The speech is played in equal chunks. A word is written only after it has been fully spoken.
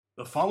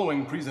The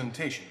following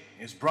presentation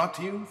is brought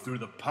to you through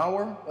the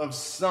power of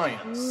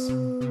science.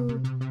 Ooh,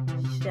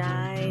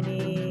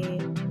 shiny.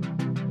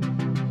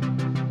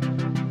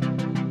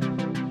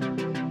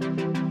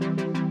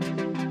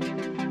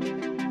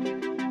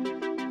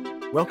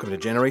 Welcome to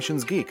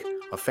Generations Geek,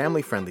 a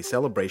family-friendly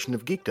celebration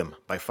of geekdom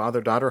by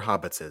father-daughter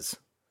hobbitses.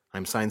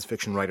 I'm science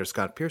fiction writer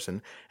Scott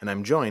Pearson, and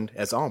I'm joined,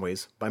 as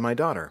always, by my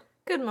daughter.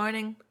 Good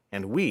morning.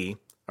 And we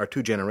are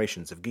two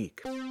generations of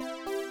geek.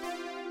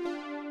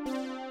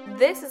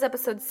 This is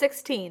episode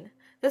 16,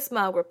 The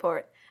Smaug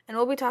Report, and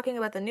we'll be talking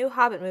about the new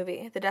Hobbit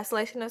movie, The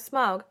Desolation of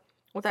Smaug,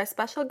 with our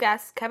special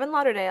guest, Kevin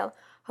Lauderdale,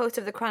 host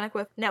of the Chronic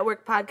Whiff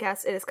Network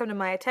podcast It Has Come to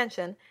My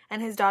Attention,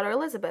 and his daughter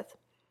Elizabeth.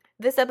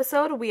 This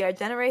episode, we are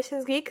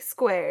Generations Geek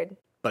Squared.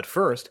 But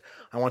first,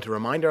 I want to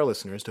remind our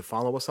listeners to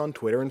follow us on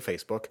Twitter and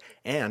Facebook,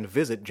 and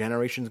visit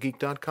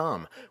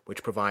generationsgeek.com,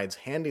 which provides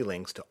handy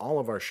links to all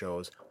of our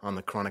shows on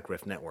the Chronic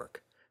Riff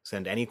Network.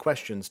 Send any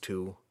questions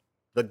to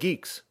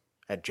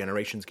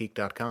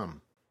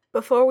thegeeks@generationsgeek.com.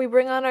 Before we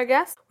bring on our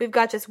guest, we've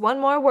got just one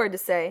more word to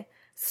say.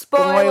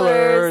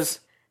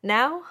 Spoilers!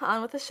 Now,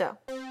 on with the show.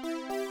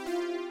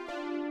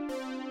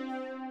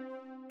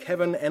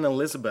 Kevin and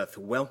Elizabeth,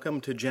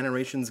 welcome to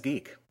Generations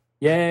Geek.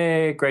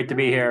 Yay, great to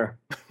be here.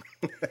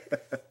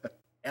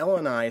 Ella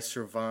and I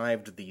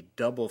survived the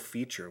double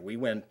feature. We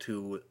went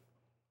to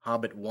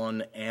Hobbit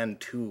 1 and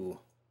 2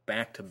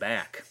 back to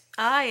back.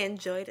 I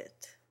enjoyed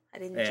it. I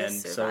didn't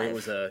just survive.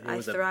 And so it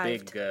was a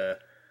big,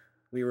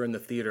 we were in the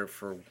theater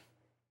for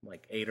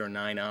like 8 or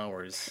 9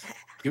 hours.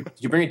 Did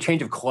you bring a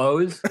change of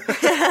clothes? Did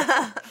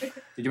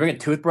you bring a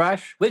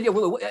toothbrush?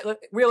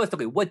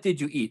 Realistically, what did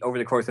you eat over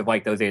the course of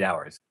like those 8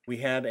 hours? We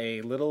had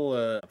a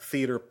little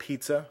theater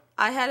pizza.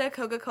 I had a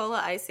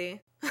Coca-Cola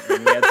Icy.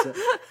 And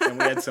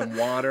we had some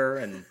water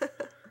and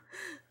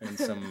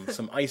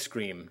some ice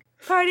cream.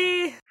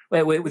 Party!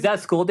 Wait, was that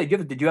school?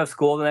 Did you have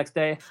school the next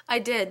day? I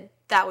did.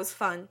 That was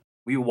fun.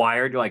 Were you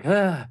wired? You're like,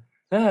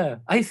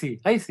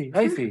 icy.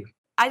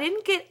 I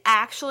didn't get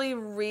actually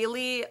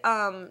really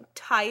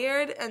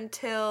tired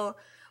until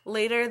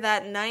later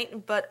that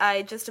night, but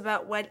I just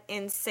about went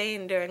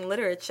insane during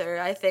literature,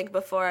 I think,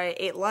 before I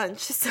ate lunch.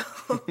 So,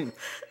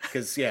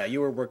 because,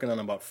 you were working on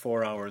about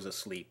 4 hours of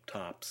sleep,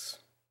 tops.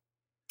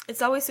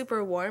 It's always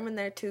super warm in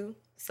there, too.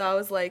 So I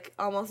was, like,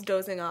 almost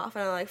dozing off,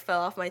 and I, like,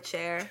 fell off my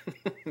chair.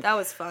 That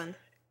was fun.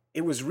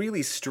 It was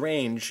really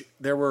strange.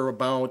 There were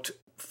about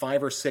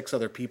 5 or 6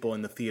 other people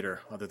in the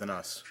theater other than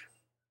us.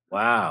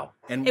 Wow.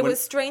 And it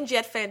was strange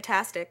yet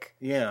fantastic.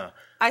 Yeah.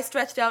 I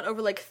stretched out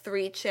over, like,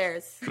 3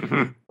 chairs.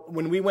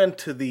 When we went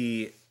to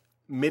the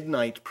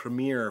midnight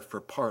premiere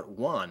for Part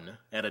 1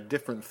 at a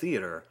different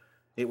theater,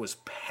 it was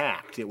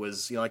packed. It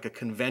was like a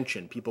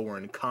convention. People were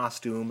in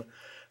costume.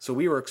 So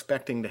we were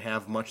expecting to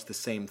have much the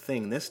same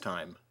thing this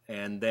time.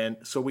 And then,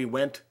 so we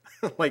went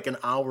like an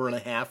hour and a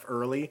half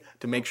early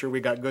to make sure we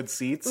got good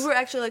seats. We were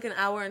actually like an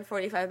hour and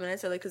 45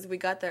 minutes early because we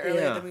got there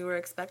earlier than we were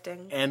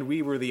expecting. And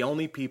we were the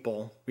only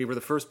people, we were the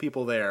first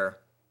people there,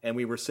 and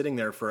we were sitting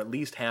there for at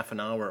least half an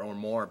hour or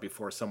more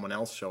before someone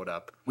else showed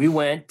up. We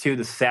went to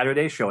the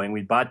Saturday showing.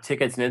 We bought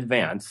tickets in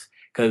advance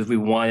because we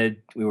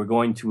wanted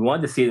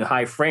to see the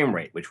high frame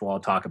rate, which we'll all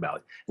talk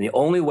about. And the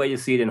only way to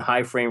see it in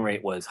high frame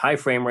rate was high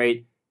frame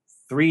rate,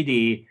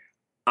 3D,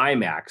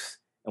 IMAX.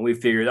 And we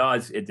figured,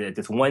 it's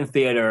this one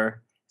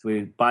theater. So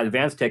we bought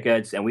advance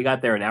tickets, and we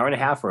got there an hour and a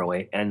half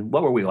early. And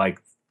what were we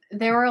like?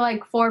 There were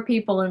like 4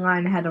 people in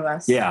line ahead of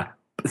us. Yeah.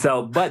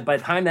 So, but by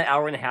the time that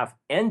hour and a half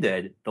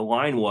ended, the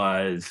line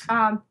was...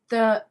 A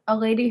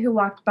lady who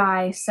walked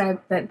by said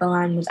that the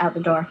line was out the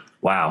door.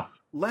 Wow.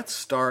 Let's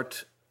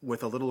start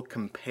with a little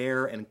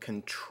compare and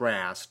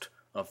contrast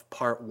of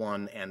Part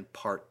 1 and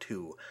Part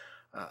 2.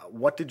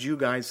 What did you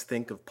guys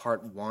think of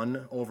Part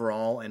 1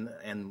 overall,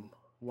 and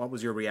what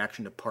was your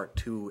reaction to Part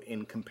 2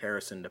 in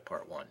comparison to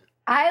Part 1?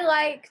 I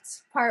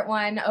liked Part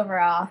 1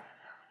 overall.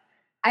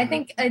 I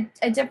think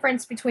a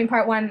difference between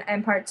Part 1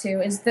 and Part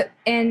 2 is that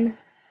in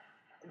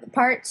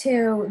Part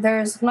 2,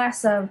 there's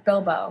less of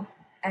Bilbo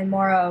and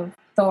more of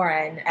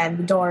Thorin and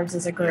the dwarves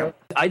as a group.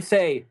 I'd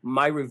say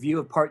my review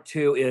of Part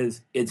 2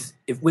 is,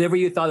 if whatever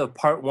you thought of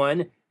Part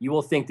 1, you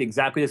will think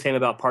exactly the same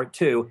about Part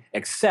 2,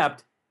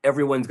 except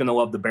everyone's going to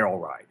love the barrel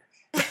ride.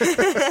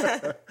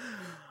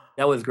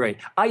 That was great.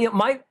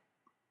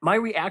 My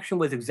reaction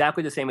was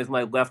exactly the same as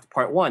when I left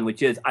Part 1,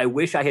 which is I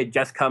wish I had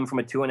just come from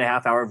a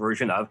 2.5-hour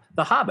version of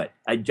The Hobbit.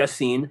 I'd just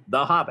seen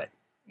The Hobbit.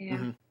 Yeah.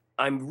 Mm-hmm.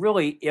 I'm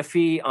really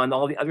iffy on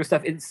all the other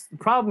stuff. The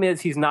problem is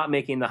he's not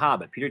making The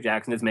Hobbit. Peter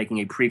Jackson is making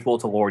a prequel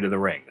to Lord of the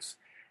Rings.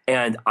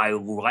 And I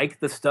like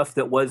the stuff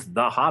that was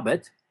The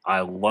Hobbit.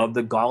 I love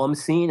the Gollum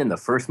scene in the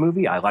first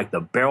movie. I like the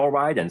barrel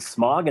ride and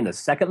Smaug in the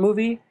second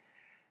movie.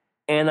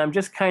 And I'm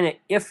just kind of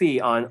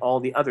iffy on all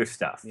the other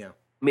stuff. Yeah.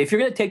 I mean, if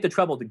you're going to take the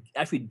trouble to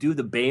actually do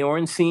the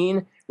Beorn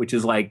scene, which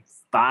is like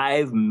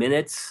 5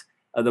 minutes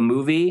of the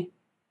movie,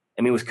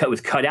 I mean, it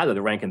was cut out of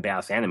the Rankin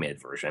Bass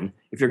animated version.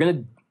 If you're going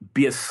to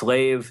be a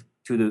slave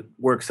to the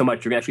work so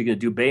much, you're actually going to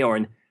do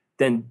Beorn,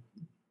 then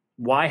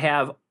why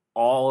have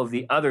all of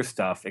the other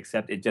stuff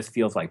except it just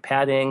feels like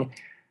padding?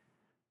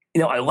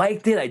 I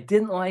liked it. I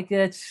didn't like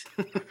it.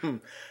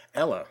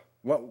 Ella,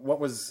 what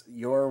was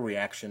your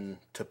reaction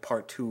to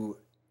part 2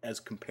 as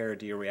compared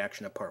to your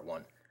reaction to part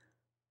 1?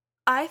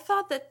 I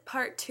thought that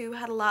part 2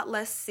 had a lot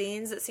less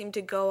scenes that seemed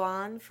to go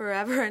on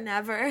forever and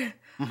ever,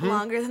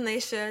 longer than they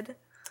should.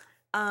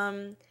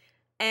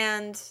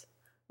 And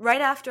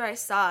right after I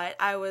saw it,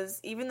 I was,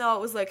 even though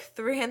it was like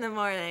 3 in the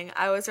morning,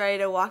 I was ready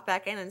to walk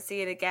back in and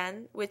see it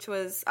again, which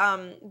was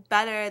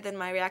better than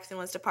my reaction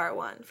was to part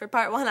 1. For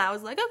part 1, I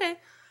was like, okay,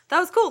 that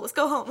was cool, let's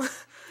go home.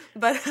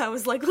 But I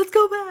was like, let's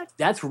go back.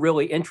 That's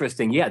really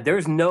interesting. Yeah,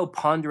 there's no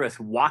ponderous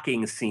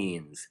walking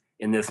scenes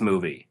in this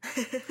movie.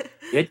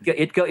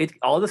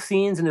 All the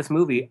scenes in this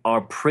movie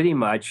are pretty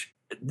much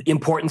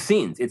important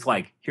scenes. It's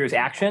like, here's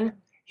action,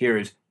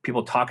 here's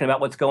people talking about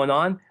what's going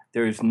on.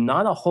 There's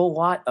not a whole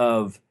lot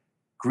of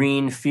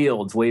green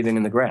fields waving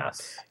in the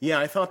grass. Yeah,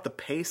 I thought the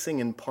pacing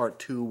in part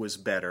 2 was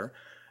better.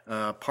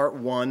 Part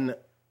 1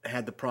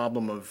 had the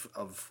problem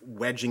of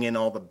wedging in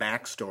all the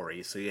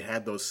backstory, so you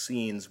had those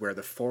scenes where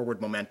the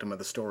forward momentum of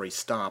the story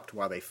stopped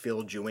while they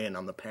filled you in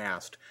on the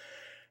past.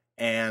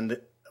 And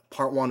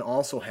part 1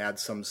 also had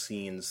some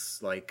scenes,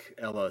 like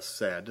Ella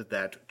said,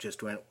 that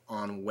just went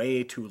on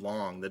way too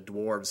long. The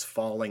dwarves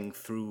falling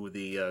through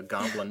the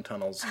goblin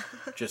tunnels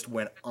just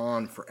went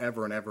on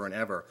forever and ever and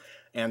ever.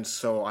 And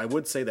so I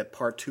would say that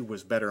part 2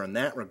 was better in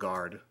that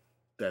regard,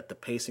 that the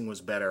pacing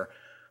was better,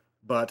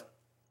 but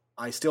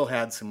I still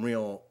had some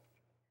real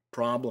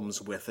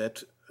problems with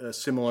it,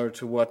 similar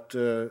to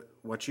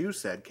what you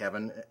said,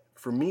 Kevin.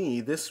 For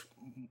me, this,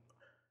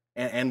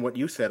 and what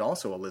you said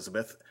also,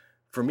 Elizabeth,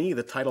 for me,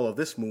 the title of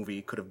this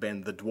movie could have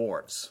been The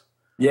Dwarves.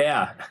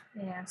 Yeah.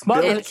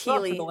 Smug and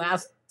Keely. The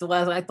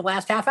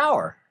last half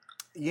hour.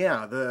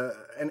 Yeah,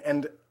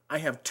 and I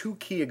have 2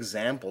 key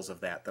examples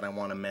of that I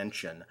want to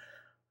mention.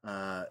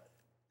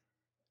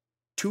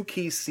 2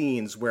 key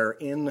scenes where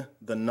in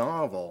the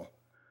novel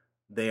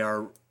they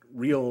are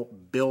real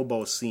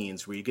Bilbo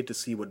scenes where you get to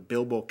see what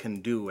Bilbo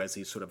can do as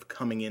he's sort of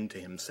coming into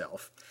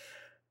himself.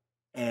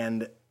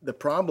 And the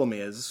problem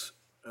is,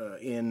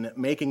 in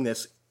making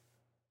this,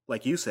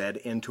 like you said,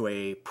 into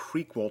a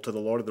prequel to The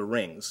Lord of the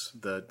Rings,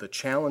 the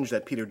challenge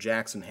that Peter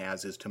Jackson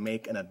has is to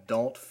make an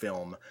adult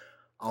film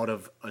out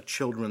of a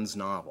children's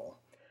novel.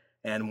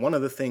 And one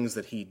of the things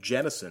that he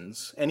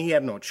jettisons, and he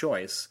had no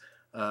choice,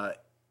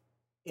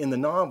 in the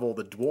novel,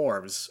 the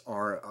dwarves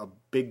are a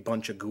big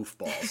bunch of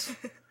goofballs.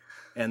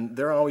 And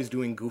they're always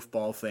doing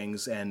goofball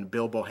things, and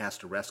Bilbo has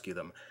to rescue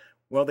them.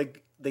 Well,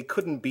 they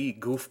couldn't be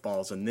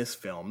goofballs in this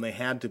film. They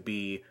had to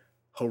be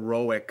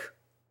heroic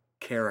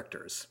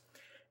characters.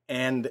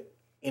 And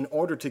in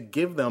order to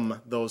give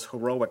them those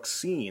heroic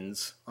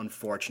scenes,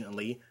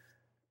 unfortunately,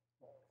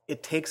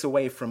 it takes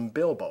away from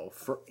Bilbo.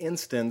 For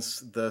instance,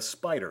 the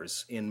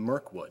spiders in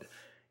Mirkwood.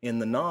 In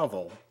the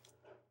novel,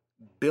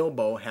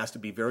 Bilbo has to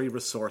be very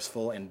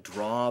resourceful and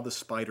draw the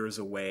spiders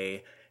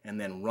away and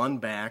then run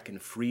back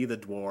and free the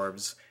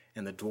dwarves.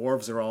 And the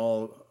dwarves are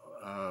all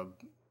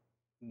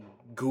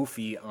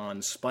goofy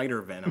on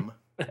spider venom.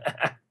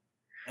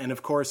 And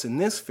of course, in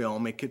this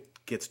film,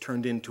 it gets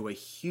turned into a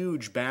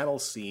huge battle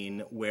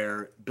scene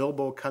where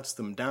Bilbo cuts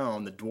them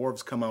down, the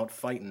dwarves come out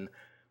fighting,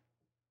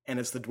 and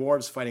it's the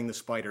dwarves fighting the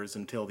spiders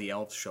until the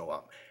elves show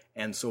up.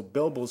 And so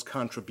Bilbo's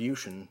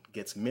contribution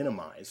gets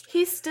minimized.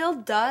 He still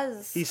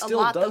does a lot,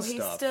 lot, does though.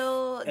 stuff. He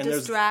still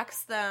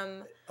distracts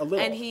them. A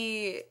little. And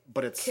he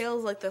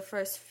kills like the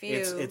first few.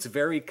 It's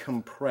very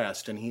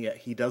compressed, and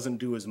he doesn't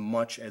do as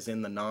much as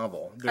in the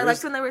novel. I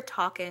liked when they were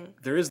talking.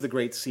 There is the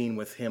great scene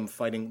with him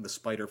fighting the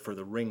spider for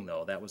the ring,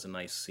 though. That was a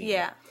nice scene.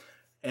 Yeah.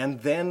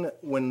 And then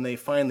when they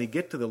finally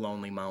get to the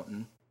Lonely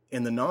Mountain,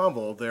 in the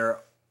novel,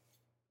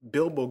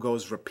 Bilbo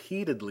goes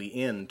repeatedly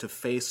in to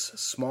face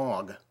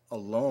Smaug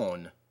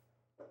alone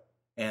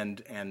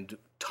and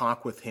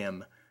talk with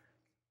him.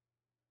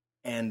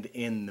 And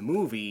in the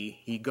movie,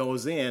 he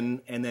goes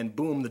in, and then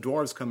boom, the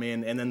dwarves come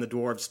in, and then the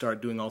dwarves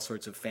start doing all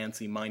sorts of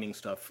fancy mining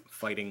stuff,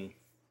 fighting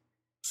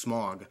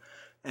Smaug.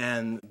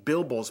 And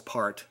Bilbo's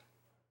part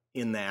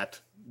in that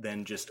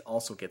then just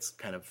also gets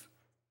kind of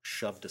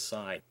shoved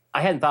aside.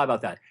 I hadn't thought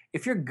about that.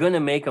 If you're going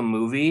to make a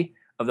movie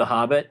of The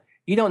Hobbit,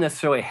 you don't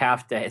necessarily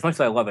have to, as much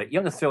as I love it, you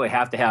don't necessarily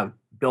have to have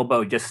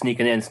Bilbo just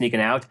sneaking in,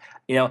 sneaking out.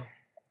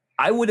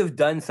 I would have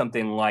done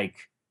something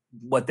like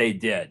what they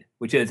did,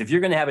 which is if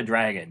you're going to have a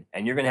dragon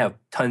and you're going to have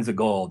tons of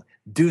gold,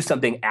 do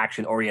something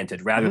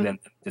action-oriented rather than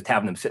just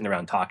having them sitting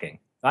around talking.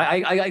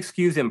 I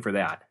excuse him for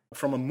that.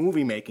 From a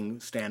movie-making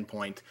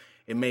standpoint,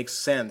 it makes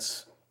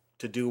sense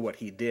to do what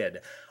he did.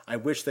 I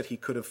wish that he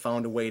could have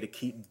found a way to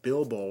keep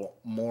Bilbo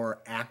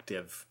more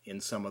active in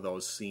some of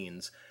those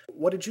scenes.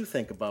 What did you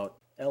think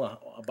Ella,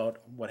 about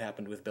what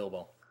happened with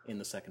Bilbo in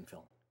the second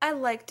film? I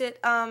liked it.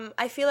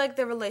 I feel like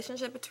the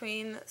relationship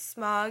between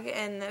Smaug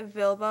and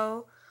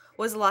Bilbo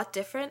was a lot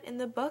different in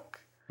the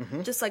book.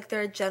 Mm-hmm. Just like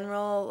their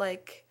general,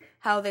 like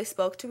how they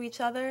spoke to each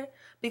other.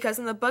 Because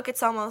in the book,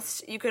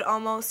 you could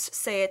almost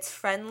say it's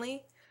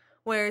friendly,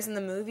 Whereas in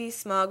the movie,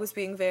 Smaug was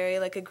being very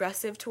like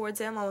aggressive towards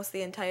him almost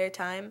the entire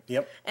time.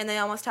 Yep. And they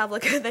almost have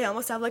like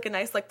a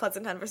nice like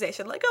pleasant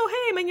conversation, like, "Oh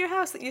hey, I'm in your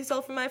house that you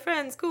stole from my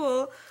friends.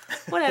 Cool,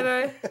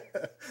 whatever."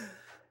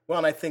 Well,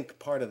 and I think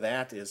part of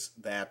that is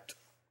that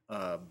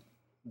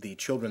the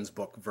children's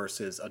book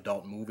versus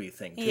adult movie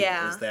thing too.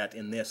 Yeah. Is that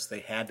in this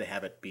they had to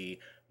have it be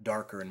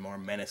darker and more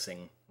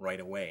menacing right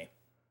away,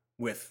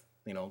 with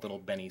little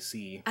Benny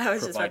C. I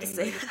was just about to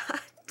providing say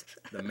that.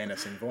 the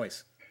menacing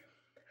voice.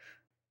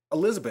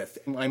 Elizabeth,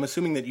 I'm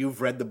assuming that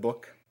you've read the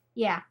book.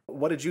 Yeah.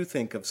 What did you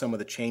think of some of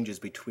the changes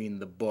between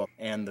the book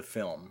and the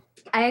film?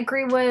 I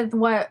agree with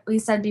what we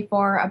said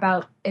before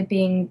about it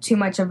being too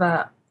much of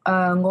a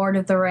Lord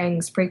of the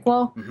Rings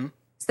prequel. Mm-hmm.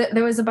 So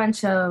there was a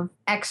bunch of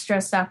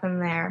extra stuff in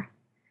there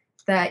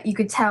that you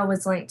could tell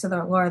was linked to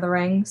the Lord of the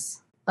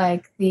Rings,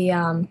 like the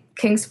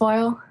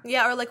Kingsfoil.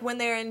 Yeah, or like when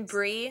they're in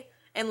Bree,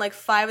 and like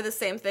 5 of the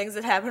same things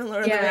that happen in Lord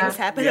of the Yeah. Rings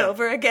happen Yeah.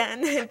 over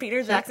again, and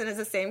Peter Jackson has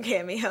the same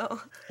cameo.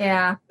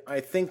 Yeah. I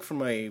think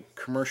from a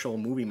commercial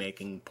movie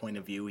making point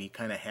of view, he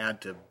kind of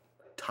had to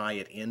tie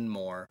it in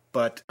more,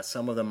 but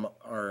some of them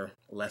are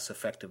less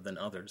effective than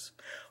others.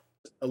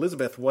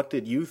 Elizabeth, what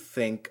did you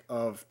think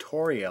of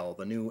Toriel,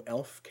 the new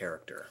elf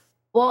character?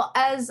 Well,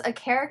 as a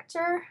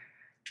character,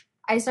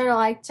 I sort of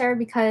liked her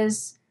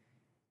because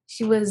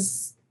she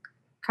was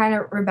kind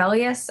of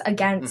rebellious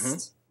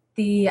against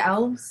the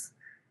elves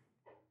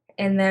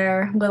in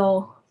their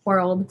little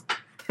world.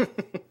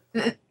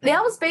 The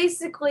elves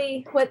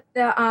basically, what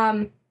the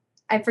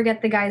I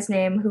forget the guy's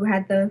name who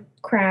had the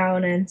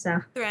crown and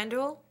stuff.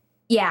 Thranduil?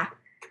 Yeah.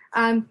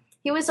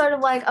 He was sort of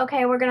like,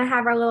 okay, we're gonna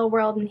have our little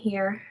world in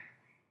here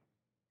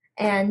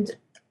and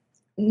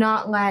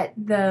not let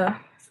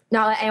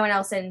anyone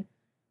else in.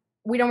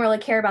 We don't really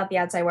care about the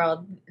outside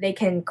world. They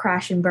can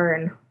crash and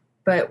burn,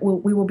 but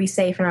we will be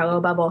safe in our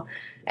little bubble.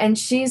 And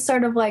she's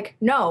sort of like,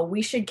 no,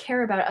 we should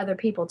care about other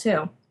people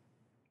too.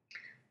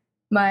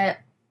 But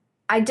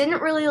I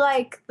didn't really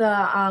like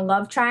the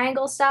love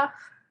triangle stuff.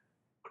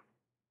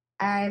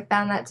 I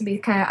found that to be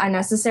kind of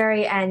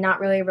unnecessary and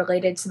not really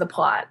related to the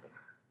plot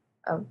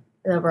of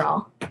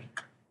overall.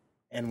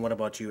 And what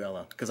about you,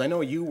 Ella? Because I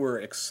know you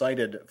were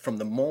excited from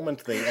the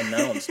moment they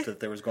announced that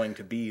there was going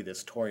to be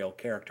this Toriel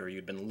character.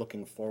 You'd been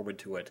looking forward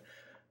to it.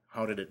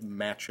 How did it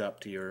match up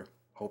to your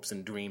hopes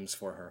and dreams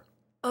for her?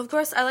 Of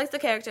course, I like the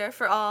character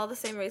for all the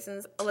same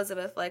reasons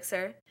Elizabeth likes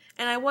her.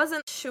 And I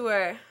wasn't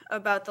sure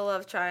about the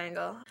love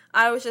triangle.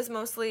 I was just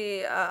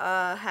mostly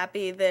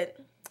happy that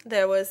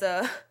there was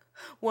a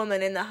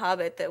woman in The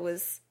Hobbit that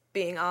was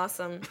being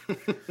awesome.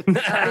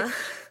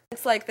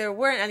 It's like there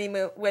weren't any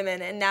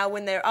women, and now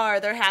when there are,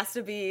 there has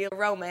to be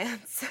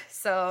romance.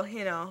 So,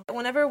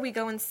 whenever we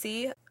go and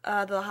see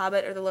The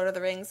Hobbit or The Lord of the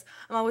Rings,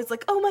 I'm always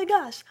like, oh my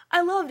gosh,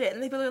 I loved it.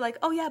 And people are like,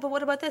 oh yeah, but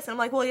what about this? And I'm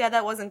like, well, yeah,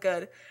 that wasn't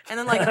good. And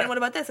then and what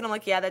about this? And I'm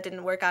like, yeah, that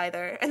didn't work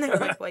either. And they were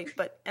like, wait,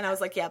 and I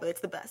was like, yeah, but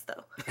it's the best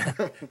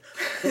though.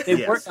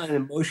 It worked on an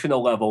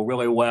emotional level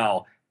really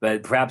well.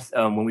 But perhaps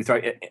when we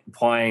start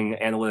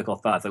applying analytical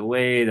thoughts, like,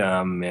 wait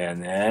a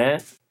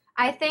minute.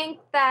 I think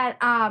that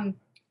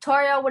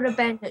Toriel would have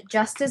been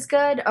just as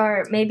good,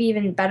 or maybe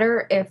even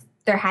better, if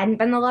there hadn't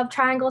been the love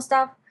triangle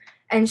stuff,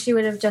 and she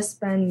would have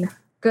just been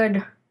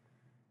good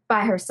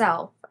by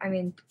herself. I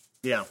mean,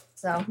 Yeah.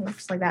 so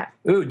just like that.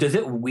 Ooh, does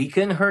it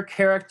weaken her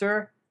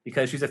character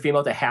because she's a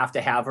female to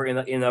have her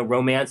in a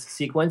romance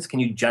sequence? Can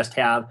you just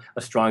have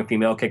a strong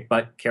female kick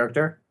butt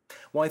character?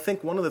 Well, I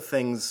think one of the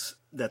things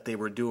that they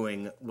were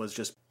doing was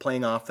just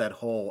playing off that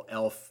whole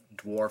elf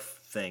dwarf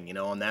thing,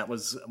 and that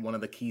was one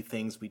of the key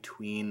things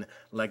between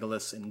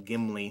Legolas and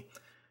Gimli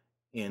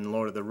in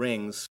Lord of the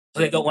Rings.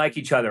 They don't like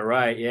each other,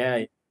 right?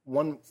 Yeah.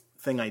 One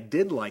thing I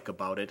did like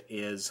about it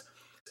is,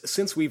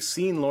 since we've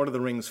seen Lord of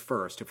the Rings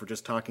first, if we're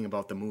just talking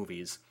about the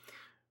movies,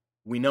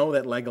 we know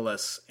that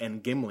Legolas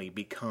and Gimli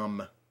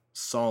become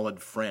solid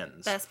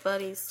friends. Best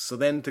buddies. So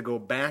then to go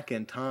back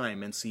in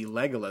time and see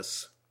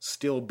Legolas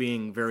still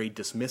being very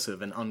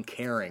dismissive and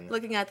uncaring.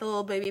 Looking at the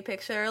little baby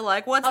picture,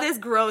 like, what's this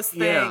gross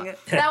thing? Yeah.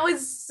 That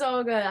was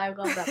so good. I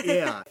love that.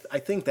 Yeah, I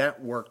think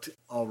that worked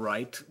all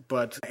right,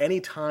 but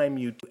anytime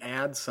you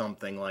add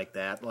something like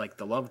that, like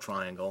the love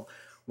triangle,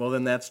 well,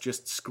 then that's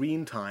just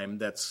screen time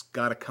that's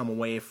got to come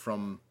away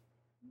from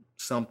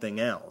something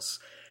else.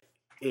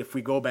 If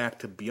we go back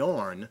to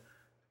Bjorn,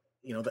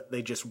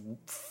 they just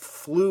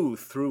flew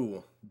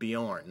through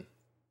Bjorn.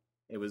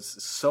 It was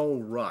so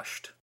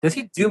rushed. Does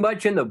he do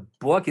much in the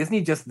book? Isn't he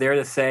just there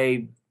to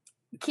say,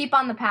 Keep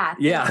on the path.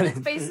 Yeah. It's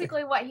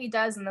basically what he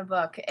does in the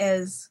book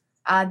is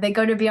they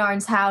go to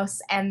Bjorn's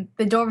house, and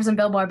the dwarves and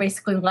Bilbo are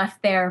basically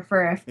left there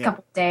for a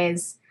couple of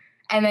days.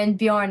 And then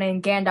Bjorn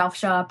and Gandalf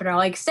show up and are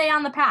like, stay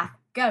on the path.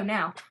 Go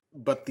now.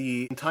 But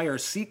the entire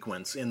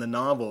sequence in the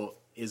novel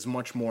is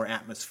much more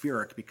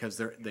atmospheric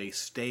because they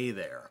stay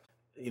there.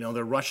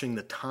 They're rushing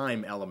the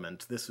time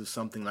element. This is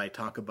something that I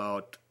talk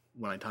about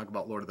when I talk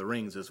about Lord of the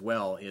Rings as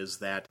well, is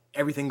that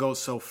everything goes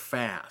so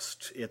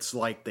fast. It's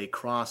like they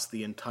cross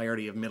the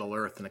entirety of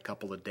Middle-earth in a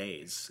couple of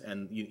days,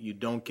 and you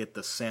don't get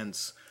the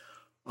sense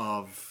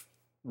of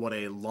what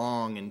a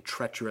long and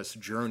treacherous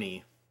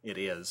journey it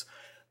is.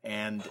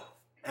 And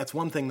that's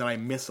one thing that I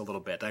miss a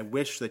little bit. I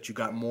wish that you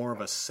got more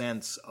of a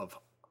sense of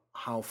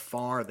how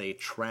far they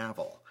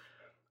travel.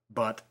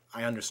 But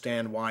I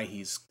understand why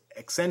he's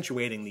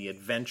accentuating the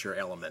adventure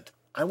element.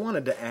 I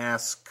wanted to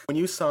ask, when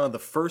you saw the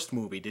first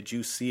movie, did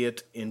you see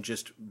it in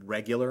just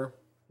regular,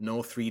 no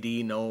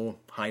 3D, no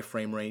high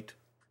frame rate?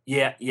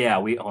 Yeah,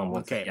 we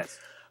almost. Okay. Yes.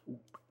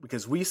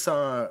 Because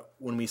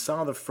when we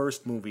saw the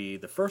first movie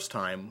the first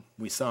time,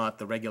 we saw it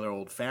the regular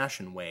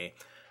old-fashioned way.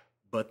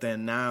 But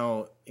then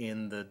now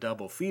in the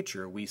double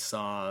feature, we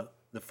saw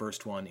the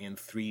first one in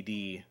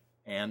 3D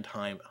and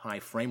high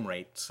frame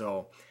rate.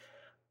 So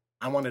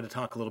I wanted to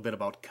talk a little bit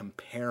about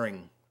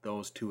comparing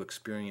those two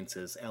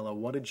experiences. Ella,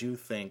 what did you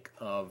think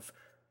of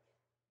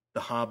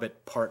The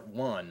Hobbit Part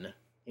 1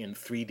 in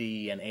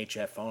 3D and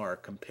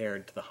HFR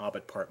compared to The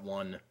Hobbit Part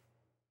 1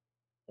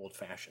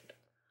 old-fashioned?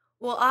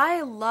 Well,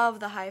 I love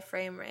the high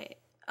frame rate.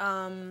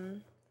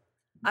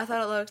 I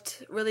thought it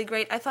looked really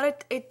great. I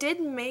thought it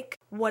did make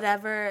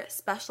whatever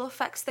special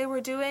effects they were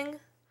doing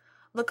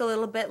look a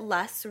little bit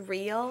less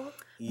real.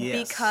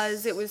 Yes.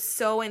 Because it was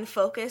so in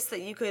focus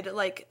that you could,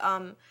 like,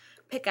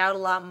 pick out a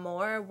lot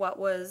more what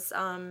was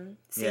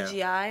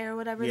CGI or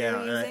whatever they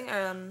were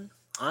using.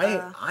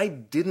 I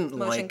didn't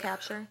motion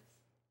capture.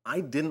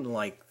 I didn't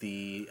like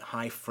the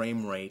high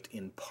frame rate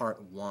in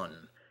Part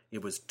 1.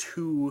 It was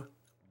too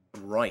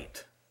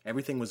bright.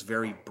 Everything was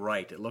very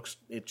bright.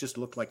 It just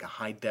looked like a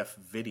high def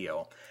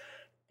video.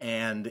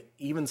 And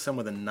even some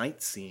of the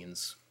night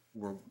scenes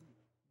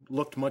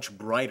looked much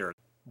brighter.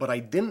 But I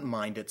didn't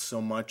mind it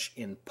so much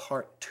in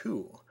Part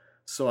 2.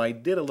 So I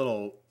did a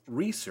little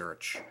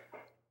research,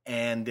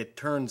 and it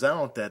turns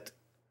out that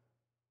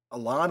a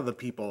lot of the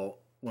people,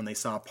 when they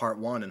saw Part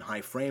 1 in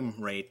high frame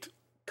rate,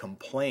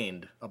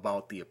 complained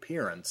about the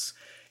appearance.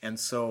 And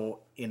so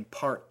in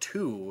Part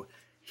 2,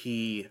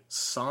 he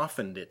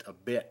softened it a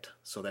bit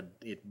so that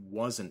it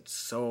wasn't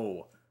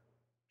so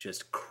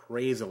just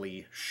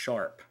crazily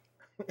sharp.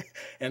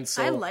 And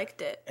so I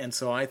liked it. And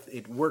so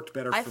it worked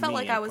better for me. I felt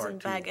like I was Part in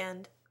 2. Bag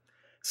End.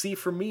 See,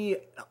 for me,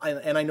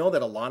 and I know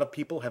that a lot of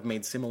people have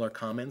made similar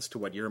comments to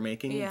what you're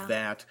making,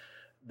 that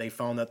they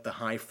found that the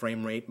high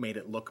frame rate made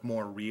it look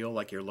more real,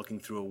 like you're looking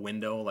through a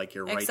window, like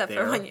you're right there. Except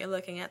for when you're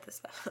looking at the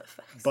special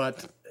effects.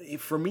 But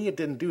for me, it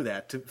didn't do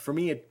that. For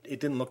me, it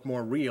didn't look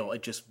more real.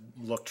 It just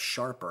looked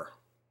sharper.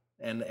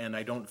 And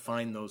I don't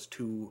find those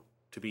two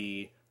to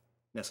be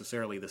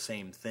necessarily the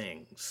same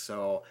thing.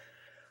 So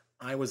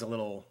I was a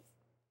little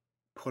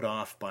put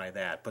off by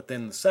that. But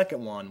then the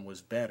second one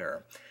was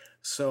better.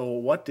 So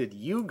what did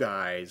you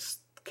guys,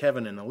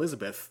 Kevin and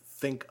Elizabeth,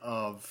 think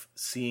of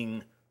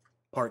seeing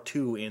Part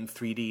 2 in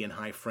 3D and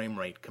high frame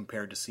rate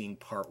compared to seeing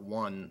Part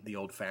 1 the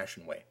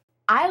old-fashioned way?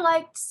 I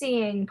liked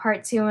seeing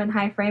Part 2 in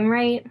high frame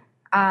rate.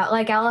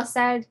 Like Ella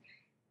said,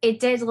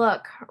 it did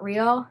look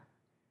real.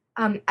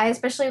 I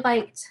especially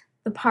liked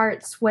the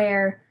parts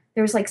where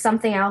there was like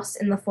something else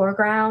in the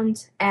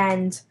foreground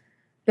and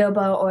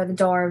Bilbo or the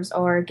dwarves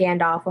or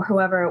Gandalf or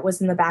whoever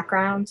was in the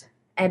background,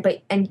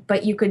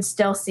 but you could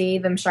still see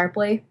them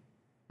sharply.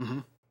 Mm-hmm.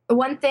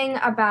 One thing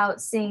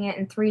about seeing it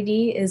in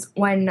 3D is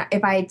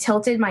if I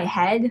tilted my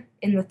head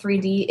in the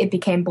 3D, it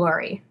became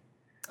blurry.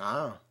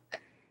 Ah.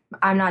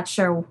 I'm not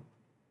sure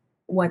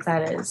what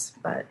that is,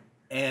 but...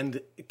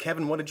 And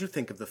Kevin, what did you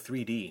think of the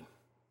 3D?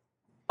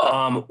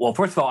 Well,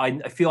 first of all, I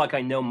feel like I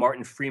know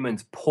Martin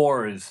Freeman's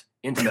pores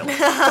intimately.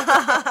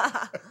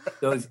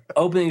 Those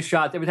opening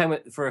shots, every time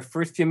for the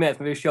first few minutes,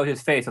 when they showed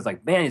his face, I was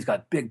like, man, he's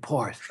got big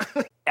pores.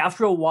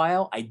 After a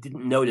while, I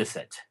didn't notice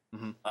it.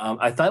 Mm-hmm.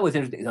 I thought it was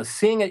interesting.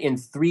 Seeing it in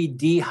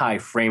 3D high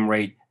frame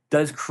rate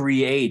does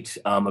create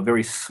a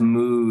very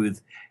smooth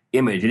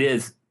image. It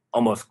is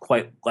almost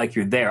quite like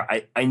you're there.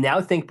 I now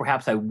think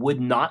perhaps I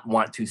would not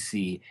want to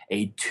see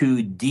a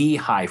 2D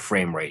high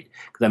frame rate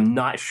because I'm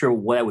not sure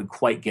what I would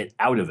quite get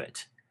out of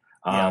it.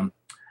 Like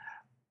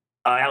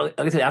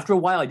I said, after a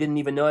while, I didn't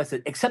even notice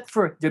it, except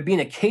for there being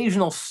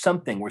occasional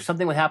something where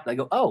something would happen. I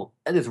go, oh,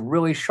 that is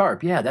really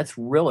sharp. Yeah, that's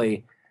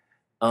really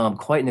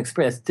quite an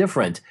experience. That's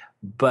different.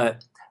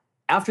 But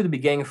after the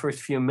beginning,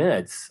 first few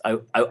minutes,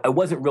 I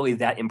wasn't really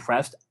that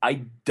impressed.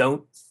 I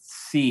don't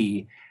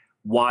see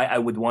why I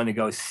would want to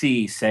go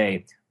see,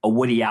 say, a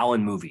Woody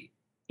Allen movie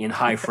in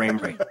high frame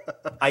rate.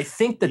 I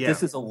think that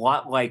this is a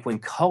lot like when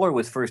color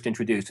was first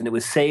introduced, and it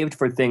was saved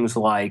for things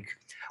like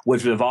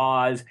Wizard of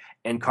Oz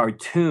and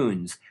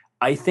cartoons.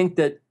 I think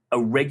that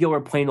a regular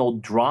plain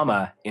old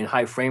drama in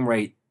high frame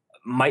rate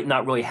might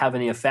not really have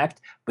any effect,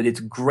 but it's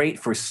great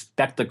for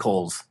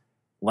spectacles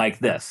like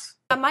this.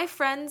 My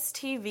friend's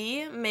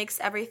TV makes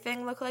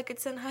everything look like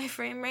it's in high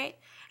frame rate,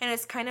 and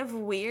it's kind of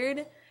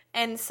weird.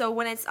 And so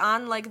when it's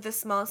on, like, the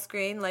small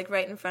screen, like,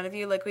 right in front of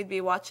you, like, we'd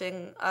be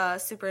watching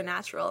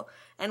Supernatural,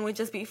 and we'd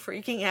just be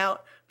freaking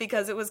out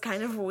because it was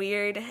kind of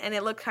weird, and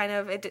it looked kind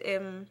of, it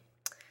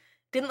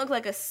didn't look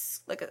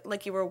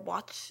like you were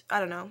I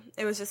don't know.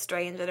 It was just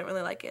strange. I didn't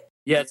really like it.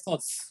 Yeah, it's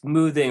called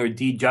smoothing or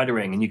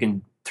de-juddering, and you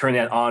can turn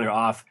that on or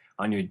off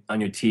on your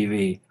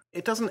TV.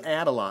 It doesn't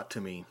add a lot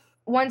to me.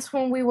 Once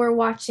when we were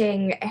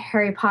watching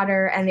Harry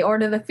Potter and the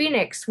Order of the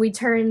Phoenix, we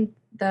turned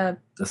the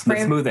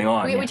smoothing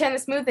on. We turned the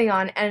smoothing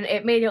on, and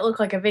it made it look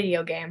like a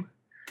video game.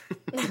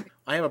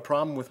 I have a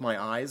problem with my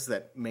eyes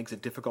that makes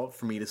it difficult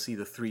for me to see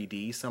the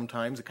 3D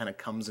sometimes. It kind of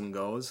comes and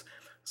goes.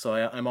 So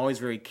I'm always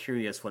very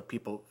curious what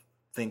people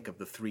think of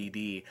the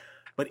 3D.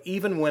 But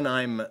even when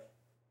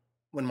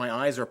my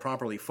eyes are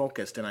properly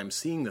focused and I'm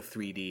seeing the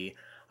 3D,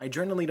 I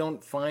generally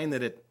don't find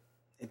that it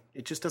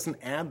just doesn't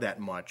add that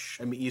much.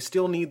 I mean, you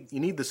still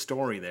need the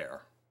story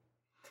there.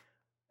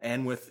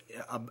 And with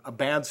a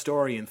bad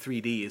story in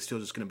 3D, it's still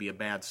just going to be a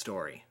bad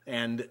story.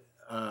 And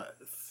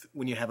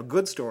when you have a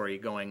good story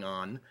going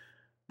on,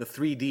 the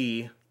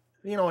 3D,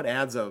 it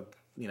adds a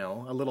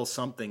little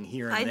something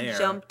here and there. I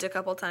jumped a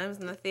couple times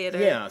in the theater.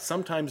 Yeah,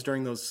 sometimes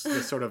during those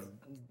sort of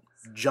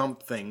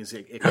jump things,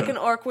 like an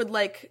orc would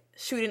like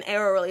shoot an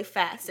arrow really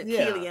fast at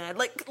Keely, and I'd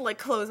like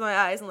close my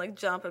eyes and like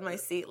jump in my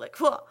seat, like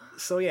whoa.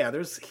 So yeah,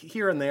 there's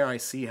here and there I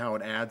see how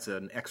it adds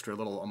an extra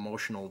little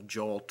emotional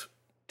jolt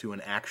to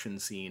an action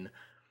scene,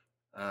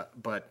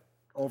 but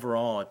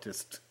overall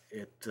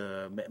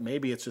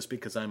maybe it's just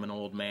because I'm an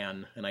old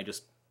man and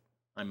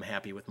I'm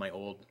happy with my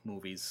old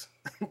movies,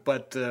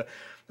 but the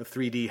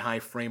 3D high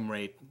frame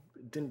rate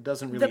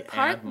doesn't really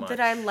add much. The part that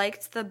I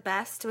liked the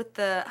best with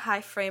the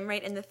high frame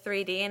rate and the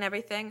 3D and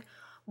everything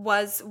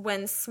was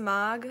when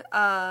Smaug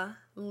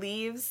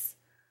leaves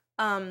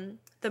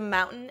the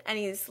mountain and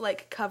he's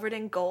like covered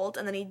in gold,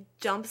 and then he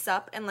jumps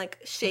up and like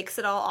shakes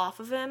it all off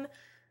of him.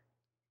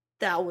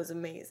 That was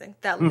amazing.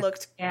 That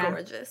looked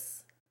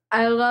gorgeous.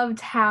 I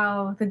loved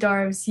how the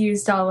dwarves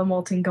used all the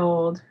molten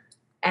gold,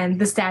 and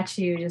the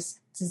statue just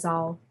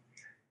dissolved.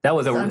 That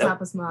was on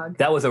top of Smaug.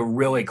 That was a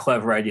really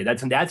clever idea.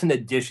 That's an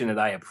addition that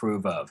I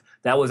approve of.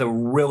 That was a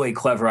really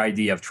clever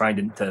idea of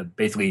trying to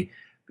basically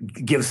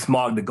give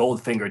Smaug the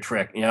Goldfinger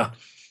trick.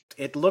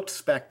 It looked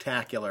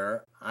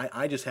spectacular.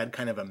 I just had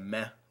kind of a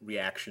meh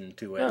reaction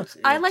to it.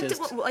 Yeah. I liked it.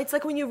 It's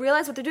like when you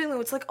realize what they're doing,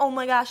 it's like, oh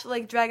my gosh,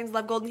 like dragons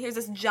love gold, and here's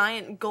this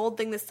giant gold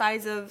thing the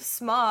size of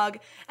Smaug,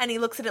 and he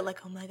looks at it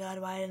like, oh my god,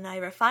 why didn't I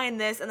ever find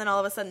this? And then all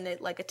of a sudden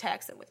it like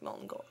attacks him with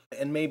molten gold.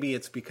 And maybe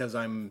it's because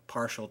I'm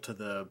partial to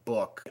the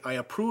book. I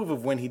approve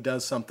of when he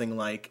does something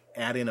like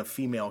add in a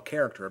female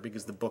character,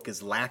 because the book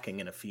is lacking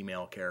in a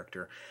female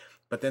character.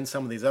 But then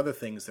some of these other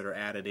things that are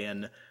added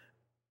in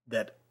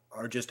that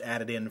are just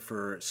added in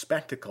for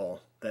spectacle,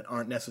 that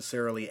aren't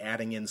necessarily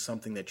adding in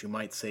something that you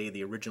might say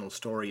the original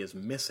story is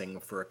missing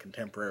for a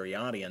contemporary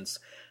audience,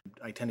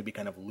 I tend to be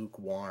kind of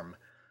lukewarm.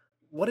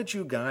 What did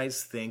you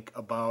guys think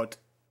about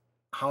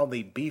how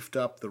they beefed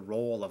up the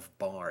role of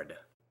Bard?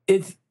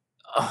 It's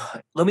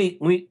let me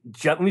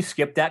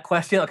skip that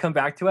question. I'll come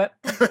back to it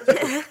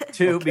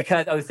too,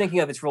 because I was thinking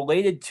of it's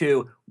related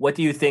to what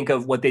do you think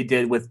of what they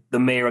did with the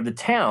mayor of the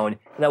town,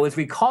 and I was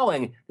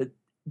recalling that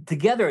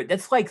together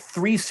that's like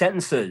 3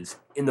 sentences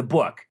in the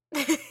book.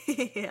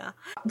 Yeah.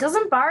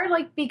 Doesn't Bard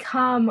like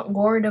become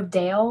Lord of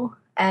Dale,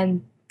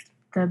 and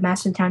the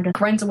Master of Town just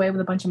runs away with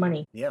a bunch of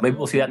money? Yeah. Maybe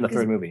we'll see that in the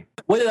third movie.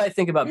 What did I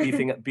think about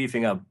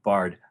beefing up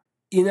Bard?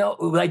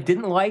 What I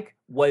didn't like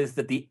was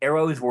that the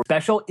arrows were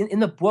special. In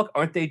the book,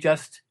 aren't they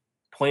just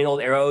plain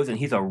old arrows, and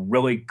he's a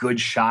really good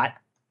shot?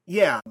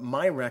 Yeah,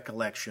 my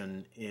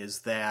recollection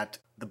is that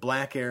the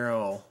black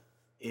arrow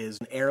is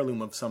an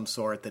heirloom of some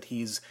sort that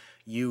he's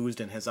used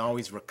and has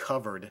always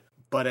recovered,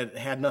 but it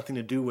had nothing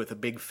to do with a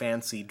big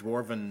fancy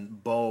dwarven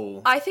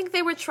bow. I think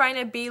they were trying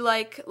to be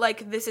like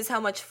this is how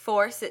much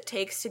force it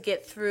takes to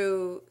get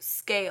through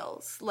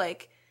scales.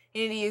 Like,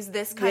 you need to use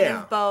this kind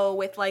of bow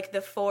with like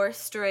the 4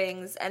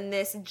 strings and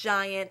this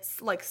giant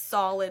like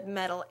solid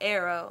metal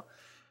arrow,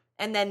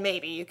 and then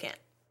maybe you can.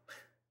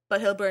 But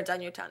he'll burn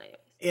down your town anyway.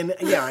 And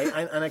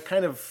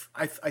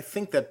I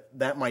think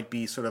that might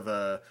be sort of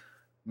a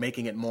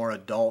making it more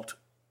adult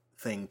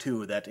thing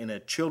too, that in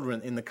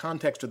the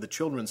context of the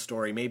children's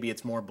story, maybe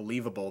it's more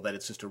believable that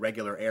it's just a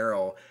regular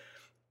arrow,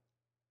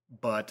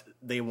 but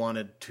they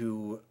wanted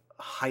to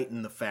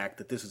heighten the fact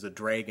that this is a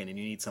dragon and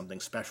you need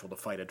something special to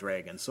fight a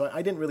dragon. So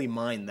I didn't really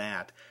mind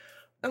that.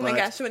 Oh my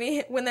gosh,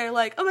 when they're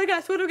like, oh my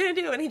gosh, what are we gonna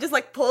do? And he just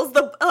like pulls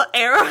the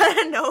arrow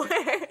out of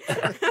nowhere.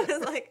 I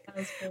was like,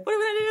 what are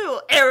we gonna do?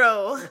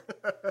 Arrow.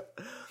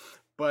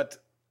 But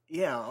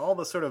yeah, all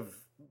the sort of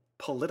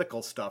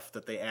political stuff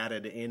that they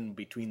added in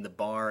between the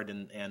Bard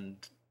and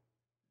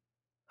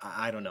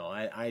I don't know.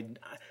 I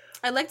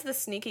liked the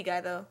sneaky guy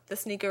though, the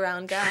sneak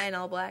around guy in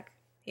all black.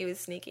 He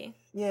was sneaky.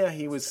 Yeah,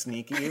 he was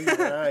sneaky.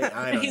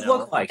 I don't He know.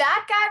 looked like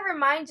That guy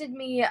reminded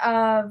me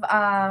of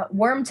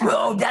Wormtongue.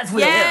 Oh, that's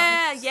what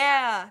it is.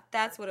 Yeah,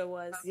 that's what it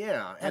was.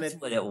 Yeah, and That's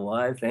what it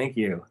was. Thank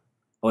you.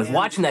 I was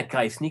watching that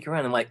guy sneak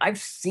around. I'm like, I've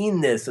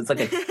seen this. It's like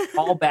a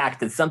callback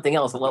to something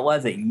else. What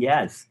was it?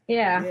 Yes.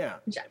 Yeah.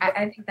 Which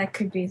I think that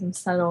could be some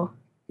subtle.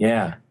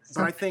 Yeah.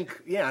 But I think,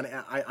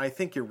 I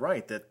think you're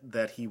right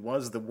that he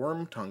was the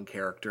Wormtongue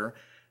character,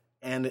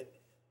 and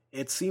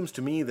it seems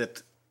to me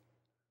that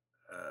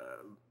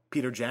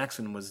Peter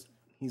Jackson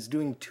he's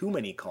doing too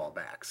many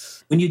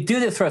callbacks. When you do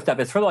this sort of stuff,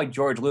 it's sort of like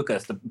George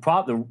Lucas.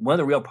 One of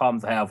the real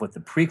problems I have with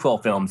the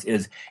prequel films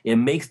is it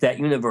makes that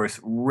universe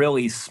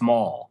really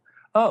small.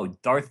 Oh,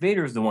 Darth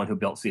Vader's the one who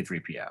built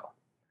C-3PO.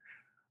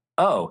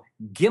 oh,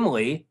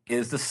 Gimli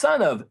is the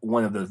son of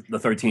one of the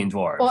 13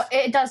 dwarves. Well,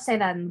 it does say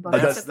that in the book.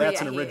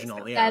 That's an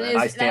original. Yeah, That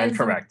I is- stand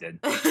corrected.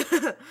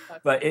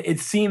 But it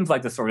seems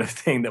like the sort of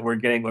thing that we're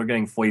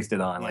getting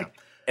foisted on. Yeah. Like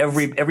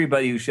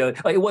everybody who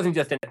showed, like, it wasn't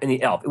just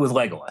any elf; it was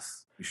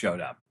Legolas who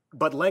showed up.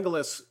 But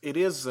Legolas, it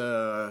is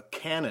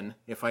canon,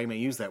 if I may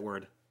use that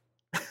word.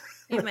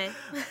 You may.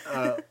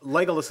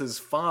 Legolas's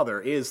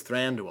father is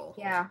Thranduil.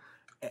 Yeah.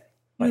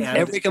 And-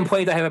 Every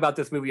complaint I have about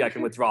this movie, I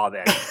can withdraw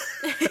then.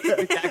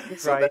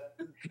 Right.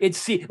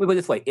 Put it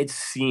this way: it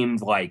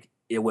seemed like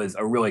it was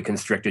a really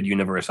constricted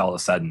universe all of a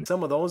sudden.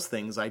 Some of those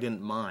things I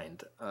didn't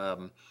mind,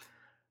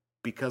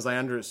 because I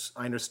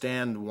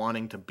understand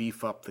wanting to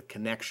beef up the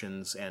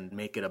connections and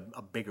make it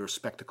a bigger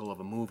spectacle of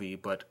a movie,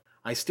 but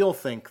I still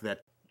think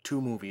that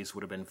 2 movies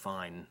would have been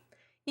fine.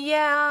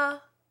 Yeah,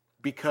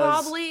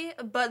 Because probably,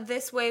 but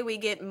this way we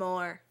get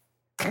more.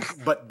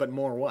 but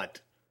more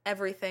what?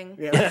 Everything.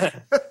 Yeah.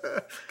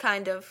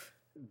 Kind of.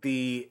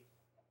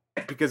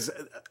 Because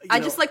I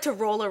just like to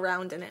roll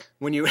around in it.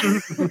 when you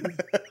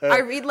I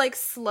read like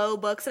slow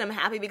books and I'm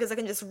happy because I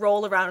can just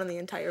roll around in the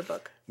entire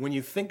book. when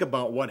you think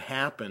about what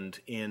happened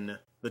in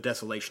The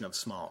Desolation of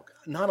Smaug,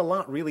 not a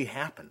lot really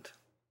happened.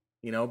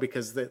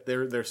 Because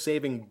they're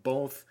saving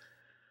both.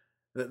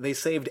 They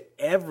saved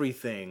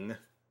everything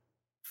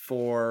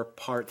for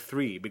part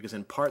 3, because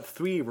in part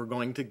 3 we're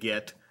going to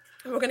get,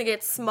 We're going to get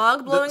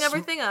Smaug blowing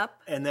everything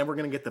up. and then we're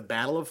going to get the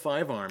Battle of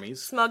 5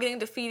 Armies. Smaug getting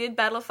defeated,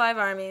 Battle of 5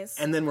 Armies.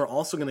 And then we're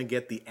also going to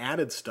get the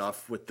added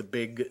stuff with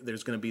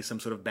there's going to be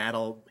some sort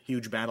of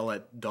huge battle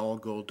at Dol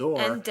Guldur.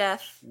 And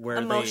death. where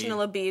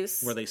Emotional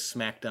abuse. Where they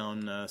smack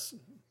down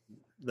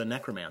the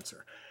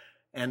Necromancer.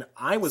 And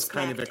I was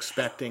kind of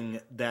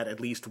expecting that at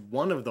least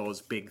one of those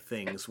big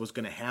things was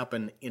going to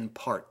happen in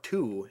part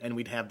 2, and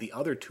we'd have the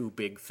other 2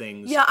 big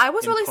things. Yeah, I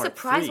was in really part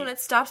surprised 3. when it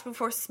stopped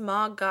before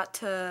Smaug got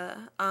to,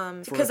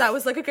 because I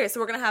was like, okay, so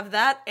we're gonna have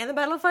that and the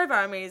Battle of 5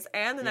 Armies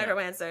and the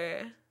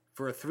Necromancer.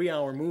 For a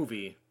 3-hour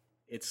movie,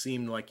 it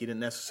seemed like you didn't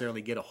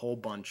necessarily get a whole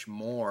bunch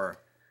more.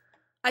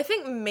 I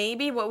think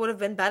maybe what would have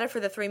been better for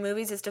the 3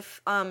 movies is to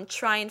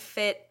try and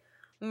fit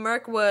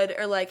Mirkwood,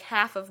 or like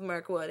half of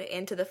Mirkwood,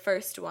 into the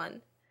first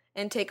one,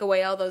 and take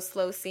away all those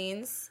slow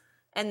scenes,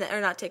 or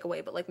not take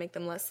away, but like make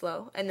them less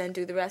slow, and then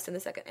do the rest in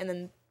the second, and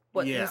then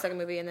in the second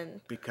movie, and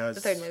then because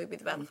the third movie would be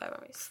the Battle of 5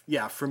 Armies.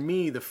 Yeah, for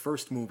me, the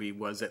first movie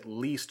was at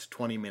least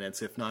 20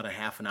 minutes, if not a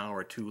half an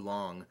hour too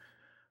long.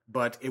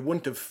 But it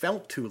wouldn't have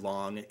felt too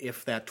long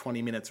if that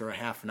 20 minutes or a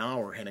half an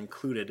hour had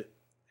included,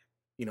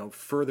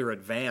 further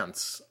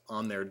advance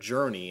on their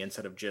journey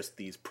instead of just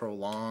these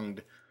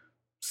prolonged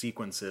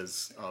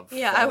sequences of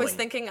Yeah, I was falling.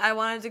 thinking I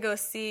wanted to go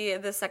see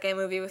the second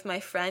movie with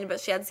my friend, but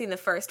she hadn't seen the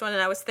first one,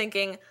 and I was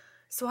thinking,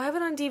 so I have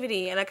it on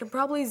DVD, and I can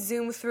probably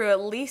zoom through at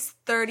least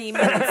 30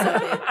 minutes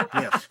of it.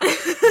 Yes.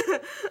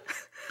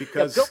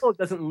 Because, Bilbo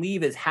doesn't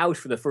leave his house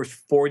for the first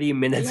 40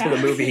 minutes of the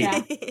movie.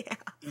 Yeah.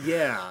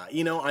 Yeah. I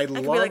I could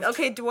love... be like,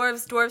 okay,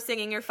 dwarves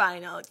singing, you're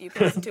fine. You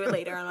can listen to it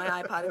later on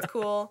my iPod. It's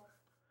cool.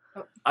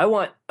 I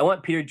want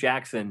Peter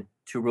Jackson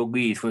to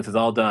release, when this is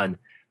all done,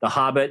 The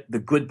Hobbit, the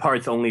good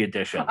parts only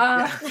edition.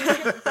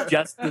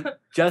 Just the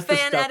Fan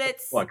stuff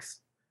edits. that looks.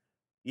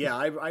 Yeah,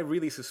 I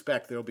really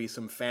suspect there'll be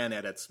some fan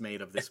edits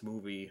made of this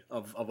movie,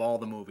 of all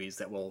the movies,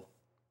 that will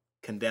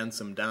condense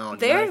them down.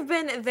 There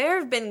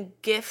have been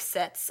GIF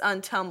sets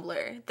on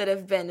Tumblr that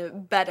have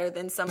been better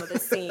than some of the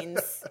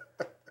scenes.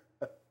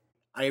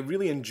 I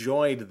really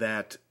enjoyed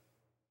that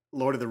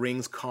Lord of the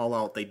Rings call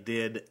out they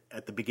did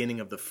at the beginning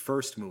of the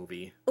first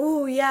movie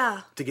Oh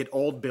yeah. to get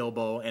old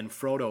Bilbo and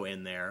Frodo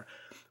in there.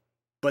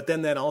 But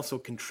then that also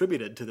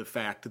contributed to the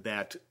fact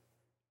that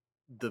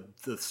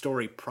the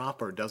story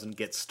proper doesn't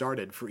get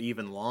started for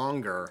even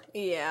longer.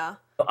 Yeah.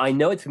 I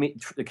know it's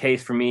the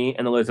case for me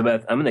and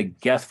Elizabeth. I'm going to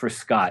guess for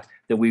Scott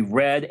that we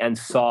read and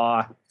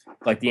saw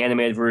like the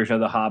animated version of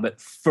The Hobbit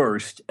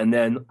first, and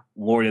then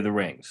Lord of the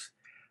Rings.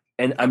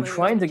 And I'm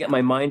trying to get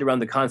my mind around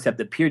the concept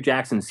that Peter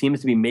Jackson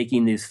seems to be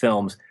making these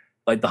films,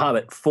 like The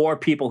Hobbit, for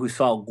people who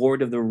saw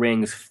Lord of the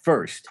Rings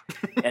first.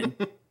 And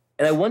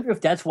and I wonder if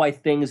that's why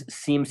things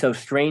seem so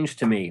strange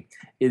to me.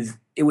 Is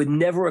it would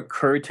never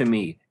occur to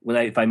me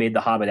if I made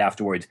The Hobbit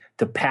afterwards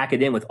to pack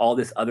it in with all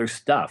this other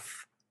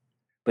stuff.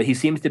 But he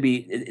seems to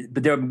be.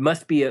 But there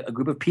must be a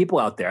group of people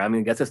out there. I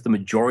mean, I guess that's the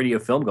majority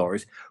of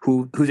filmgoers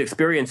whose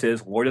experience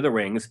is Lord of the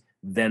Rings,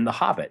 then The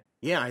Hobbit.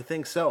 Yeah, I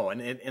think so. And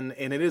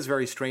it is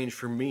very strange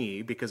for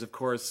me because, of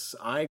course,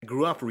 I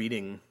grew up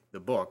reading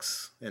the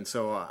books. And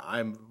so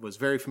I was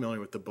very familiar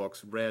with the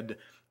books, read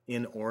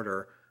in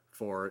order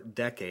for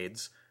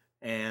decades,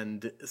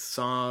 and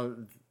saw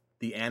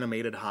the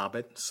animated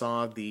Hobbit,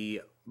 saw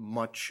the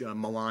much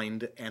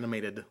maligned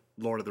animated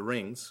Lord of the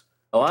Rings.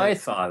 Oh, I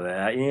saw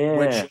that, yeah.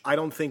 Which I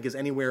don't think is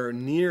anywhere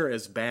near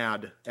as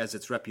bad as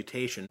its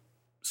reputation.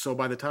 So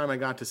by the time I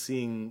got to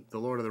seeing The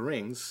Lord of the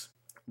Rings,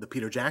 the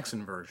Peter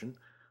Jackson version,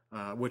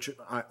 which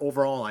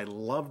overall I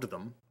loved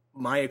them,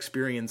 my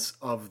experience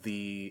of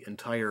the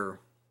entire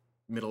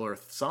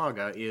Middle-earth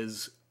saga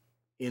is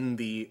in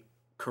the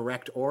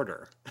correct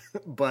order.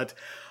 But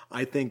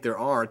I think there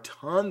are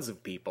tons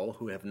of people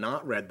who have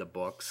not read the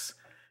books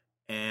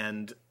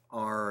and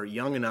are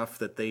young enough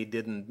that they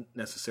didn't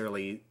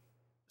necessarily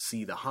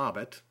see The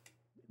Hobbit,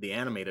 the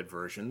animated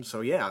version. So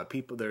yeah,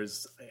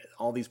 there's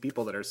all these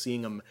people that are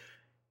seeing them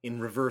in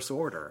reverse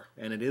order,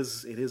 and it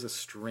is a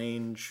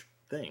strange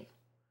thing.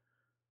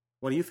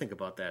 What do you think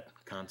about that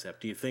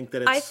concept? Do you think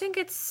that it's... I think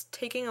it's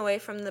taking away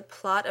from the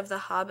plot of The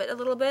Hobbit a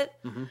little bit,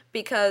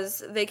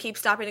 because they keep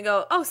stopping to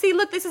go, oh, see,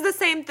 look, this is the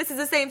same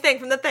thing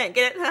from the thing.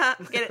 Get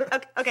it? Get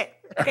it? Okay,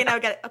 now I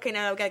get it. Okay,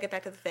 now I gotta get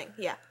back to the thing.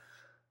 Yeah.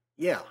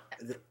 Yeah,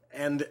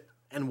 and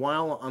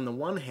while on the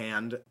one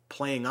hand,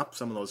 playing up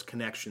some of those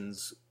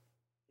connections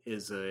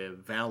is a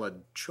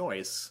valid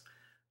choice,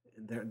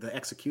 the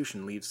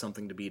execution leaves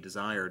something to be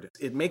desired.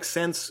 It makes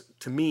sense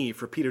to me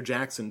for Peter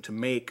Jackson to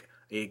make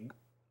a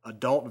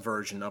adult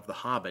version of The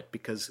Hobbit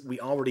because we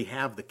already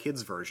have the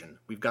kids version.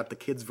 We've got the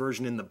kids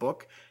version in the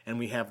book, and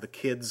we have the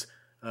kids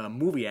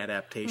movie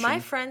adaptation. My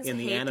friends in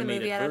the hate the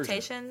animated movie version.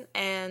 adaptation,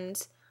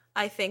 and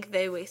I think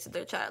they wasted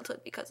their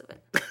childhood because of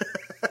it.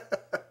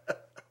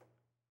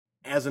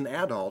 As an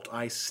adult,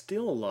 I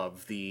still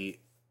love the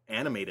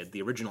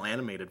original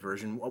animated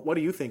version. What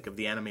do you think of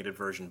the animated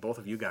version, both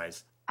of you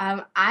guys?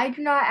 I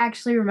do not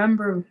actually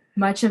remember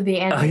much of the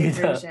animated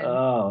version.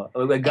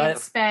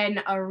 It's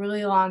been a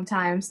really long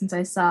time since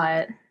I saw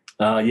it.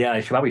 Oh, yeah,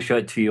 I should probably show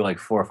it to you like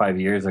 4 or 5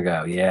 years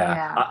ago.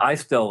 Yeah. I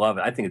still love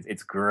it. I think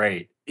it's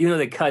great. Even though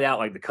they cut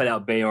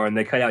out Beorn,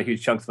 they cut out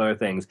huge chunks of other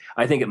things,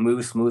 I think it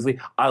moves smoothly.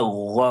 I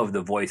love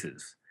the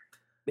voices.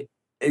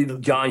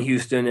 John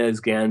Huston as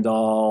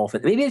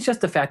Gandalf. Maybe it's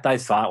just the fact I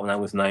saw it when I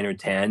was 9 or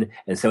 10,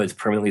 and so it's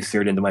permanently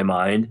seared into my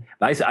mind.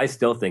 But I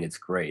still think it's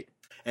great.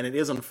 And it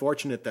is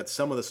unfortunate that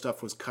some of the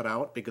stuff was cut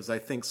out, because I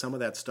think some of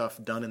that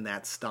stuff done in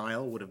that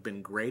style would have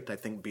been great. I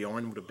think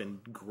Beorn would have been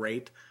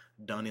great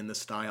done in the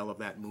style of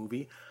that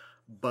movie.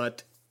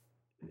 But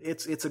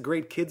it's a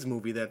great kids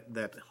movie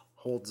that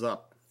holds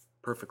up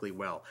perfectly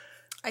well.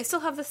 I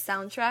still have the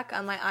soundtrack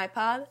on my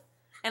iPod,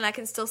 and I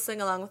can still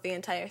sing along with the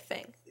entire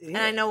thing. Yeah. And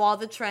I know all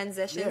the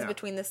transitions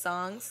between the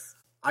songs.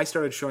 I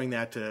started showing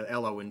that to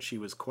Ella when she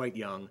was quite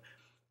young.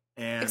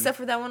 And except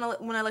for that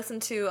when I listen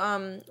to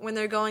when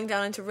they're going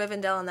down into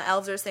Rivendell and the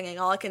elves are singing,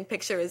 all I can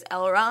picture is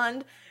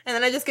Elrond, and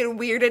then I just get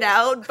weirded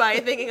out by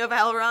thinking of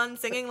Elrond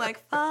singing like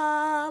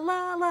fa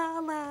la la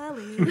la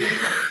lee.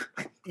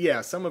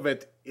 Yeah, some of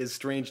it is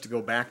strange to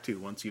go back to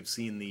once you've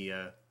seen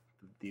the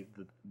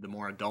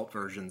more adult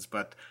versions.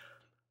 But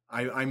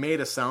I made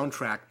a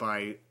soundtrack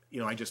by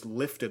I just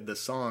lifted the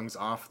songs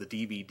off the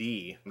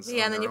DVD.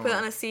 And then you put it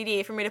on a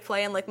CD for me to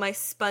play in like my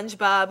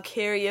SpongeBob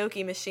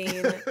karaoke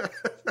machine.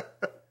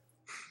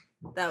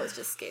 That was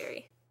just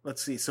scary.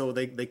 Let's see. So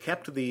they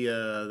kept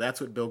the "That's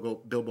What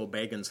Bilbo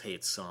Baggins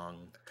Hates"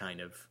 song,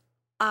 kind of.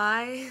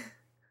 I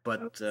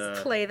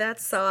play that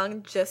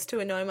song just to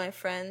annoy my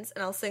friends,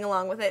 and I'll sing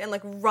along with it and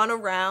like run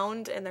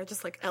around, and they're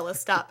just like, "Ella,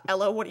 stop!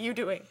 Ella, what are you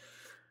doing?"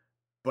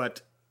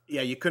 But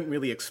yeah, you couldn't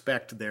really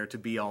expect there to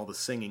be all the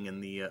singing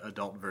in the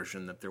adult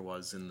version that there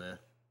was in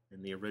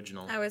the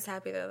original. I was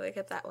happy though they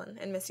kept that one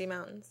in Misty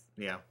Mountains.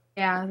 Yeah.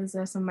 Yeah, those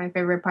are some of my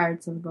favorite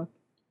parts of the book.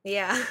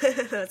 Yeah,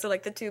 those are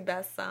like the two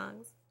best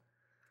songs.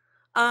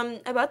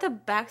 About the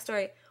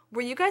backstory,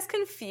 were you guys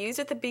confused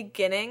at the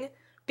beginning?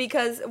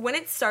 Because when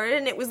it started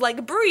and it was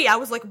like, Bree, I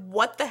was like,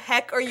 what the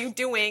heck are you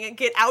doing?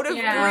 Get out of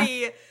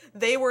Bree.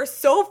 They were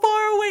so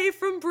far away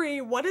from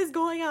Bree. What is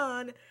going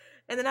on?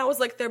 And then I was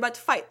like, they're about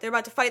to fight. They're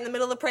about to fight in the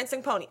middle of the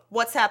Prancing Pony.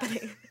 What's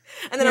happening?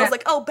 And then I was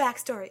like, oh,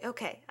 backstory.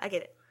 Okay, I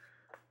get it.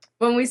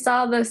 When we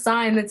saw the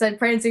sign that said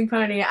Prancing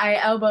Pony, I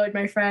elbowed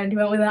my friend who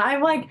went with it.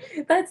 I'm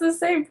like, that's the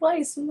same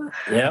place.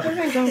 Yeah. What are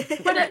they doing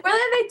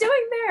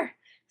there?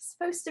 It's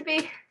supposed to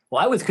be.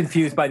 Well, I was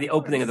confused by the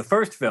opening of the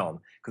first film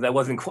because I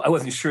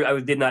wasn't sure.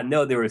 I did not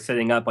know they were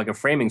setting up like a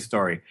framing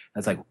story. I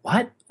was like,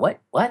 what?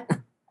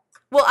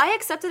 Well, I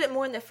accepted it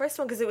more in the first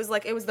one because it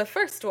was the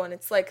first one.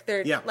 It's like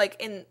they're like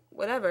in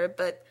whatever,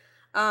 but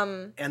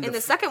in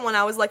the second one,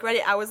 I was like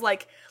ready. I was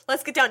like,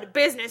 let's get down to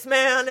business,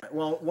 man.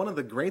 Well, one of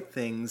the great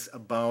things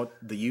about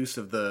the use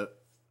of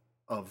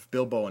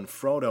Bilbo and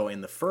Frodo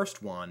in the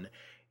first one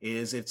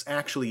is it's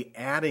actually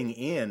adding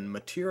in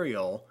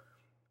material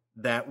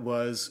that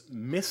was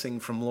missing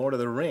from Lord of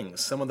the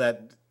Rings. Some of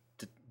that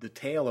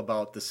detail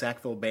about the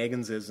Sackville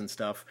Bagginses and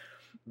stuff.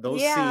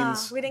 Those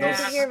scenes, we didn't get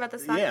to hear about the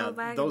Sackville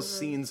Bagginses. Those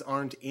scenes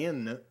aren't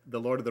in the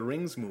Lord of the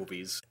Rings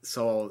movies.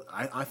 So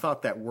I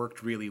thought that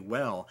worked really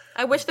well.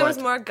 I wish there was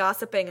more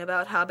gossiping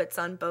about hobbits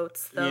on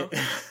boats, though.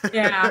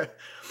 Yeah.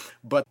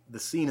 But the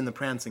scene in the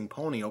Prancing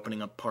Pony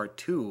opening up part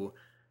 2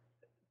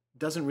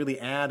 doesn't really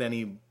add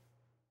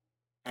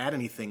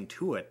anything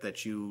to it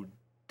that you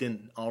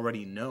didn't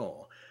already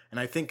know. And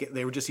I think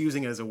they were just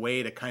using it as a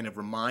way to kind of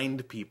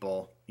remind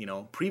people,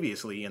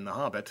 previously in The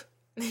Hobbit,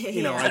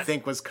 I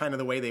think was kind of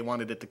the way they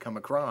wanted it to come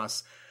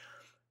across.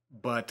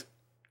 But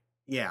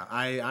yeah,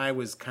 I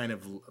was kind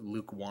of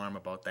lukewarm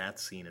about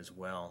that scene as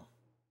well.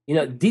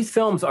 These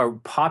films are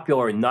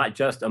popular not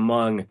just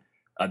among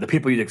the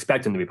people you'd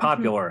expect them to be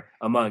popular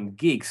among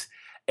geeks.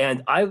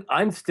 And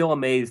I'm still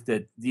amazed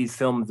that these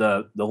films,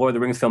 the Lord of the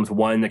Rings films,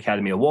 won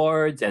Academy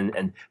Awards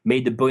and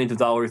made the billions of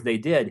dollars they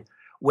did.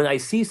 When I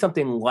see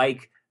something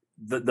like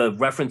the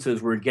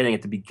references we're getting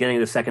at the beginning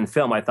of the second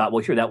film, I thought,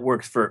 well, sure, that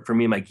works for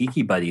me and my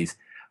geeky buddies.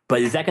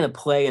 But is that going to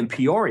play in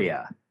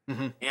Peoria?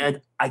 Mm-hmm.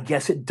 And I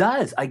guess it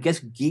does. I guess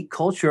geek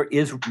culture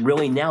is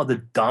really now the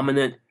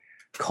dominant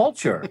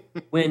culture.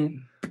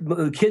 When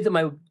the kids at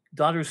my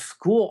daughter's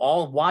school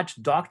all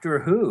watch Doctor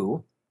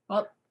Who.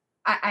 Well,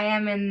 I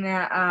am in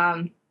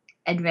the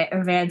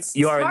advanced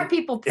you are smart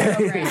people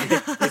program.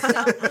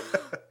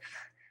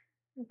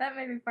 That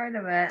may be part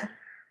of it.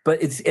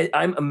 But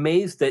I'm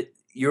amazed that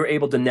you're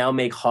able to now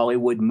make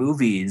Hollywood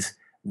movies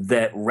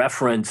that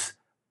reference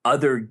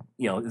other,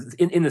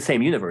 in the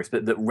same universe,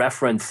 but that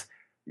reference,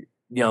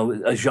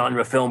 a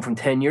genre film from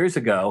 10 years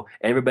ago,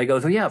 and everybody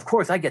goes, oh yeah, of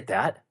course, I get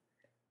that.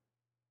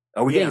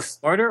 Are we getting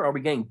smarter or are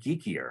we getting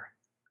geekier?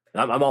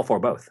 I'm all for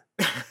both.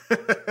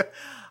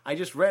 I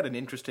just read an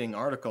interesting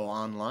article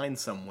online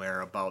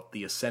somewhere about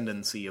the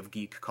ascendancy of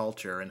geek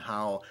culture and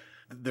how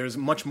there's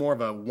much more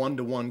of a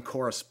one-to-one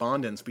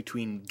correspondence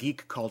between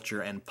geek culture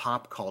and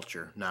pop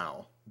culture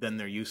now than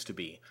there used to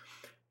be.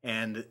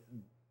 And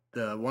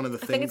one of the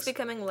things... I think it's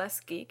becoming less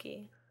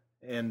geeky.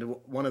 And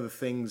one of the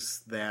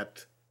things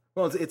that...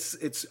 Well,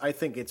 it's. I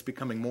think it's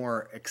becoming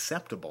more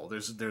acceptable.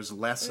 There's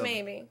less of...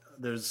 Maybe.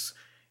 There's...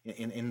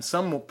 In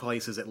some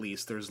places, at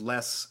least, there's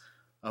less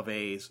of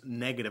a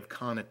negative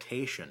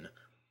connotation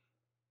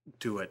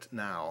to it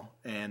now.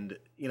 And,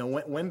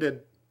 when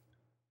did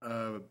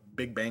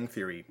Big Bang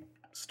Theory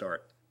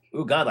start?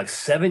 Oh, God, like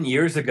 7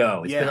 years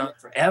ago. It's been on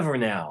forever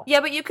now.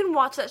 Yeah, but you can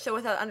watch that show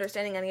without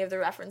understanding any of the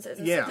references.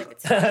 And yeah.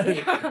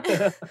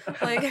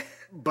 Like,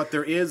 but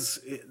there is...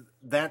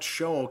 That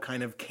show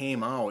kind of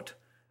came out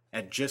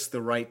at just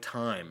the right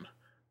time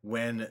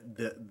when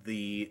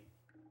the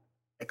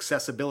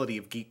accessibility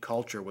of geek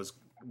culture was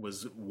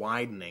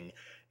widening,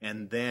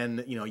 and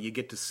then you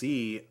get to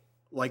see,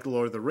 like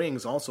Lord of the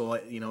Rings, also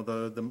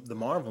the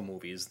Marvel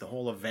movies, the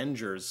whole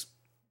Avengers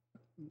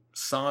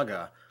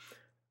saga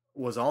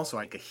was also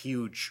like a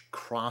huge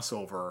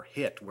crossover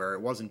hit where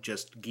it wasn't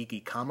just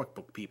geeky comic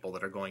book people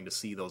that are going to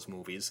see those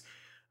movies.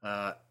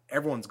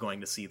 Everyone's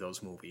going to see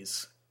those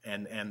movies,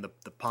 and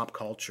the pop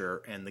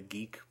culture and the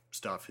geek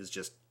stuff has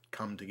just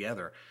come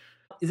together.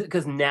 Is it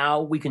because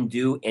now we can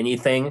do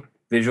anything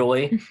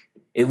visually?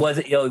 It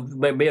wasn't,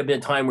 there may have been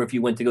a time where if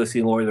you went to go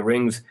see Lord of the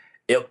Rings,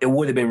 it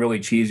would have been really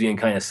cheesy and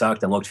kind of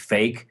sucked and looked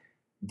fake.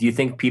 Do you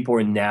think people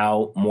are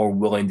now more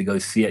willing to go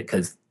see it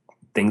because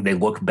they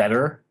look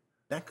better?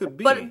 That could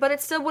be. But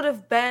it still would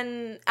have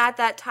been, at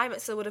that time,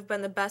 it still would have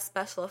been the best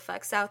special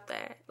effects out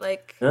there.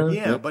 Like,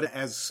 yeah, but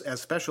as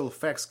special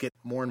effects get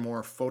more and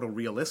more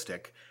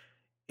photorealistic,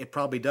 it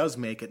probably does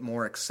make it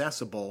more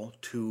accessible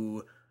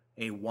to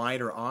a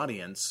wider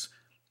audience,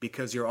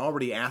 because you're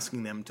already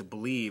asking them to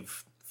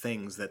believe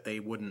things that they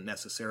wouldn't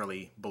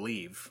necessarily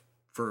believe.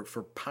 For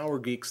power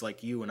geeks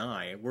like you and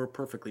I, we're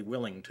perfectly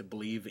willing to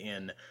believe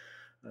in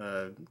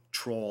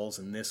trolls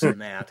and this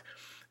and that.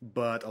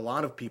 But a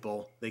lot of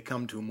people, they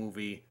come to a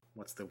movie.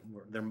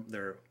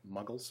 They're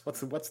muggles.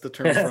 What's the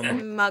term from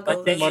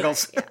Muggles?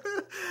 Muggles. Yeah.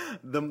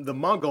 The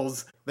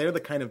muggles. They're the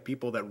kind of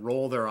people that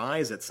roll their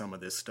eyes at some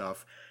of this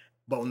stuff.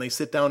 But when they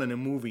sit down in a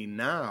movie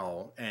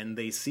now and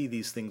they see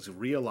these things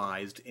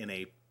realized in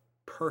a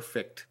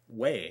perfect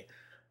way,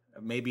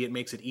 maybe it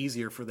makes it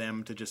easier for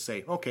them to just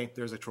say, okay,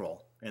 there's a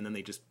troll. And then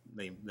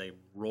they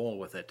roll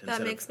with it.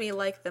 That makes me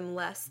like them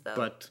less, though.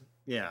 But,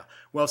 yeah.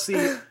 Well,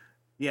 see,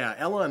 yeah,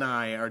 Ella and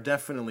I are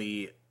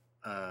definitely,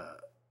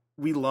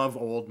 we love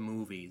old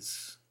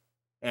movies.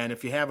 And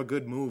if you have a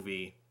good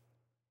movie,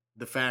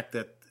 the fact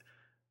that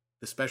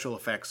the special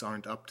effects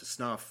aren't up to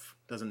snuff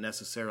doesn't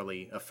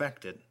necessarily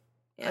affect it.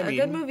 Yeah, a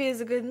good movie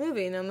is a good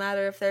movie, no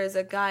matter if there's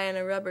a guy in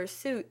a rubber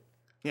suit.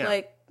 Yeah.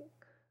 Like,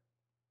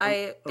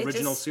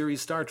 original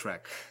series Star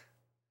Trek.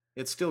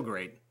 It's still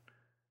great.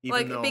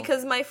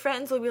 Because my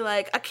friends will be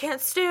like, I can't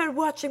stand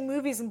watching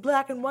movies in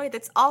black and white.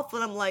 That's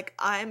awful. And I'm like,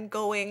 I'm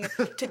going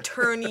to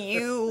turn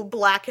you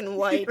black and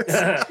white,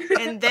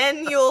 and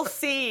then you'll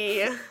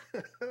see.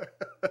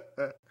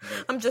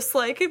 I'm just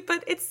like,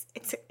 but it's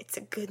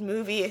a good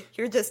movie.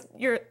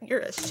 You're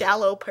a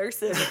shallow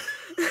person.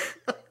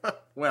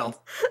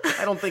 Well,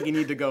 I don't think you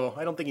need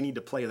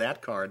to play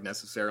that card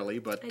necessarily,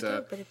 but I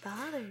do, but it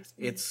bothers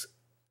me.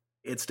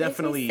 It's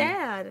definitely makes me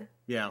sad.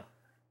 Yeah.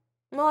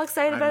 I'm all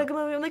excited about a good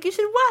movie. I'm like, you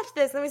should watch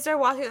this. And then we start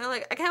watching it, and I'm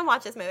like, I can't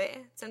watch this movie.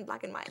 It's in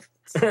black and white.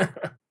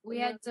 We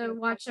had to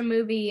watch a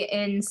movie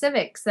in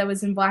civics that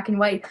was in black and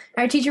white.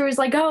 Our teacher was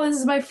like, oh, this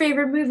is my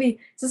favorite movie.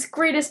 It's the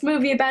greatest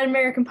movie about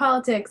American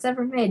politics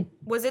ever made.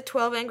 Was it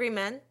 12 Angry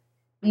Men?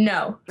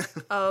 No.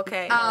 Oh,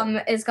 okay.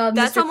 It's called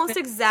That's Mr. almost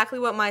exactly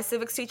what my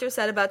civics teacher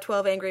said about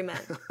 12 Angry Men.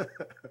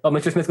 Oh,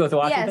 Mr. Smith Goes to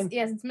Washington?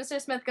 Yes, it's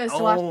Mr. Smith Goes to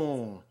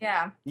Washington.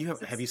 Yeah.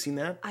 Have you seen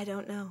that? I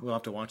don't know. We'll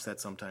have to watch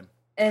that sometime.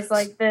 It's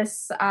like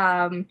this,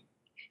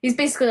 he's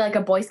basically like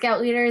a Boy Scout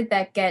leader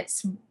that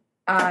gets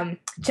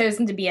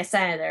chosen to be a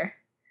senator.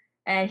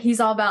 and he's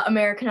all about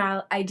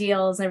American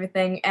ideals and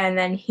everything. And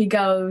then he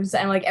goes,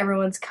 and like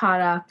everyone's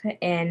caught up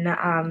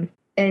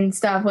in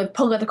stuff with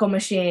political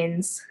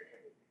machines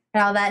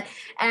and all that.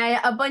 And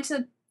a bunch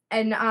of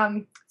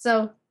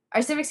so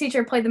our civics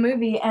teacher played the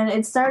movie, and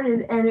it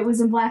started, and it was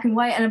in black and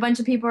white, and a bunch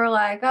of people were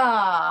like,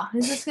 "Oh,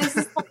 is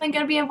this whole thing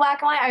gonna be in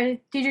black and white?" Our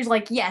teacher's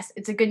like, "Yes,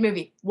 it's a good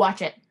movie.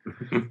 Watch it."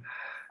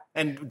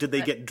 And did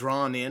they get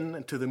drawn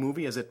in to the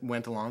movie as it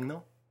went along,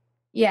 though?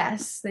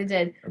 Yes, they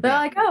did. Okay. They're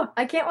like, "Oh,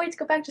 I can't wait to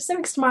go back to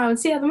civics tomorrow and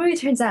see how the movie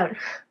turns out."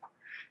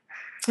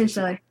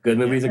 Essentially. Good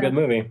movie's a good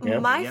movie. Yeah.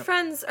 My Yep.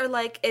 friends are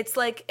like, it's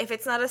like, if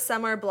it's not a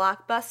summer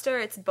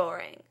blockbuster, it's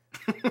boring.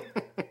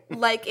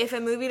 Like, if a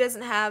movie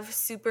doesn't have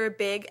super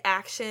big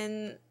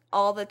action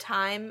all the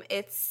time,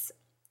 it's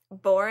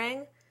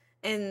boring.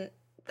 And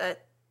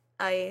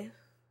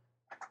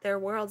their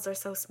worlds are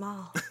so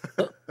small.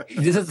 So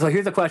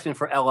here's a question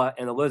for Ella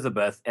and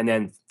Elizabeth, and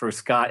then for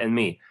Scott and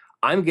me.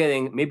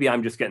 Maybe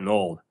I'm just getting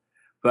old,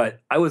 but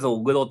I was a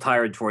little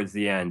tired towards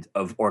the end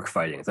of orc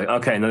fighting. It's like,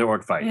 okay, another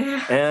orc fight,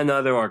 and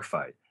another orc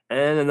fight,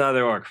 and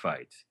another orc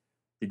fight.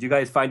 Did you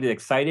guys find it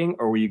exciting,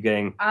 or were you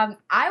getting...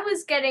 I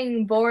was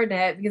getting bored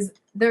at it because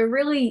there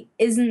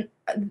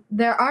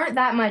aren't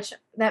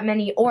that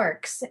many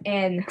orcs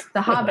in The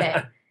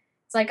Hobbit.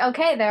 It's like,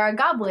 okay, there are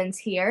goblins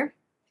here.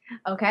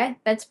 Okay,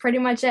 that's pretty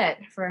much it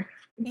for...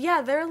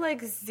 Yeah, there are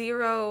like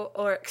 0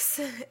 orcs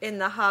in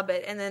The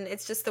Hobbit, and then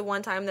it's just the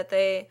one time that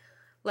they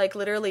like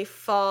literally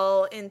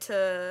fall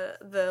into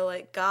the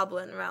like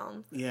goblin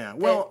realm. Yeah,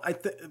 well,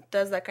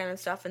 Does that kind of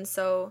stuff. And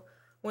so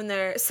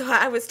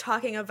I was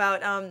talking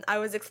about I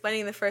was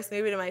explaining the first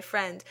movie to my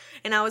friend,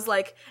 and I was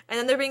like, and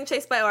then they're being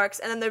chased by orcs,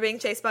 and then they're being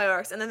chased by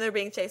orcs, and then they're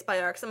being chased by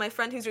orcs. And my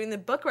friend who's reading the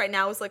book right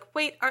now was like,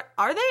 wait,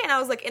 are they? And I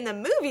was like, in the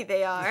movie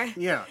they are.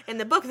 Yeah. In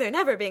the book they're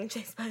never being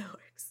chased by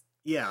orcs.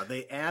 Yeah,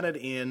 they added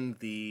in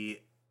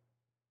the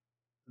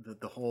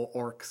whole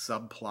orc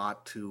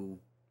subplot to,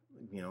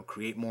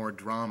 create more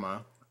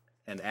drama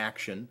and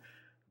action,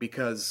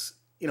 because,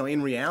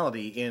 in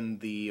reality, in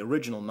the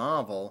original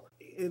novel,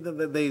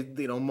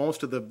 they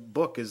most of the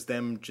book is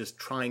them just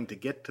trying to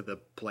get to the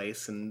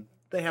place, and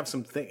they have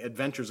some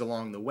adventures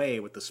along the way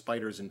with the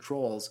spiders and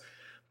trolls,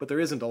 but there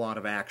isn't a lot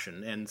of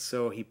action. And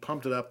so he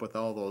pumped it up with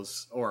all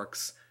those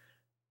orcs,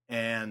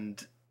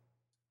 and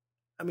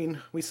I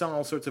mean, we saw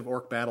all sorts of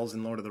orc battles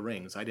in Lord of the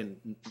Rings. I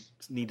didn't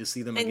need to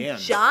see them again. And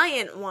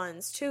giant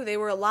ones too. They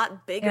were a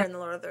lot bigger in the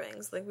Lord of the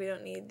Rings. Like we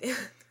don't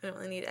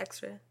really need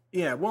extra.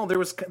 Yeah, well,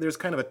 there's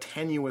kind of a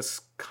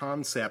tenuous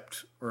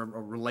concept or a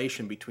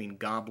relation between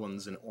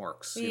goblins and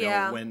orcs. You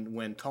know,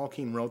 when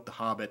Tolkien wrote The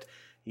Hobbit,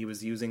 he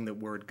was using the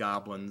word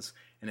goblins,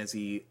 and as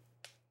he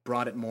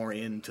brought it more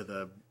into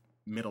the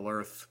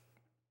Middle-earth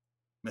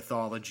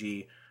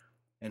mythology,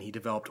 and he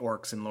developed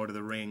orcs in Lord of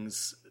the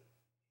Rings,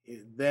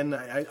 then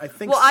I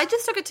think... Well, I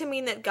just took it to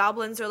mean that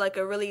goblins are like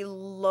a really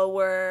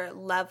lower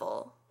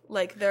level.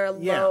 Like they're a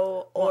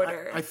low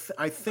order.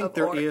 I think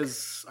there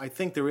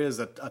is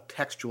a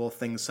textual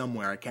thing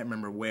somewhere, I can't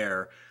remember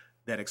where,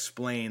 that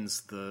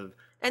explains the...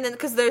 And then,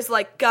 because there's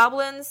like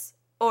goblins,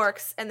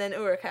 orcs, and then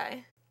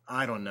Uruk-hai.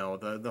 I don't know,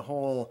 the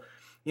whole...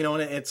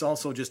 and it's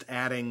also just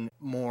adding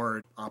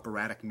more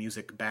operatic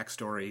music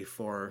backstory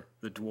for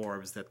the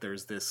dwarves, that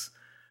there's this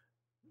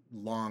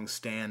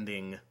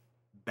long-standing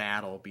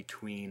battle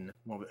between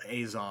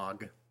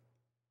Azog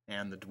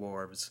and the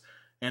dwarves.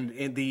 And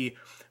in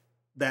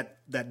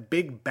that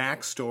big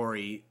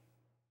backstory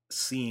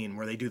scene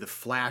where they do the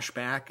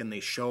flashback and they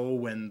show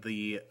when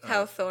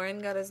how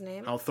Thorin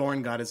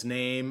got his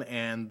name,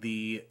 and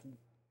the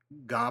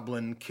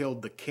goblin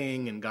killed the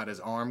king and got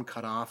his arm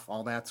cut off,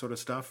 all that sort of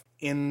stuff.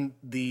 In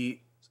the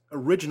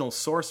original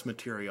source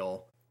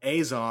material,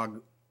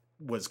 Azog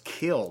was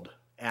killed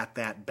at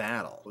that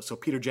battle. So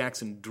Peter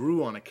Jackson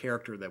drew on a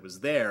character that was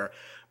there,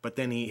 but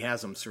then he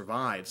has him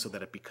survive so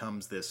that it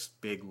becomes this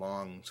big,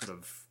 long sort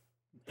of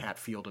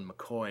Hatfield and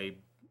McCoy,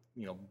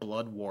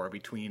 blood war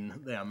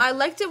between them. I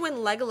liked it when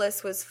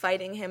Legolas was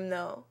fighting him,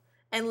 though.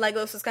 And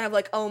Legolas was kind of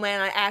like, oh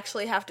man, I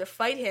actually have to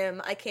fight him.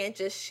 I can't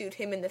just shoot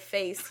him in the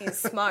face. He's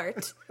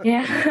smart.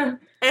 Yeah.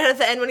 And at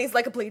the end, when he's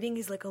like bleeding,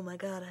 he's like, oh my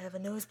god, I have a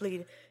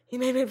nosebleed. He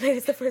made me bleed.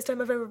 It's the first time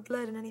I've ever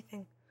bled in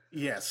anything.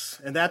 Yes.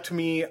 And that to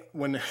me,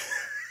 when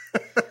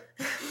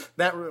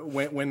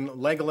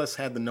Legolas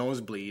had the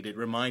nosebleed, it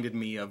reminded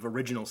me of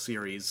original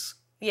series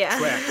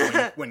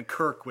Trek, when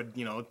Kirk would,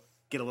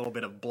 get a little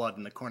bit of blood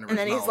in the corner of his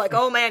mouth. And then he's like,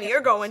 oh man,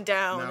 you're going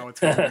down. Now it's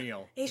getting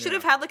real. He should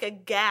have had like a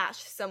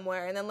gash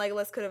somewhere, and then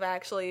Legolas could have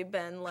actually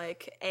been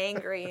like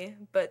angry,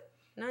 but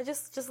no,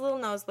 just a little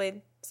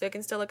nosebleed, so he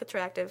can still look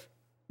attractive.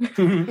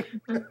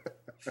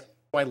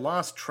 I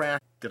lost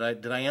track. Did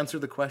I answer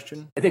the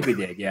question? I think we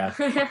did, yeah.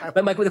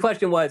 But the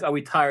question was, are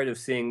we tired of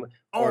seeing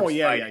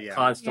orcs fight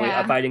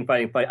constantly,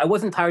 fighting? I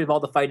wasn't tired of all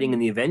the fighting in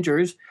the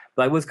Avengers,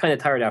 but I was kind of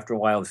tired after a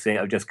while of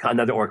seeing just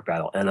another orc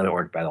battle, and another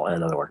orc battle, and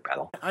another orc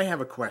battle. I have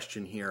a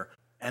question here,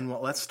 and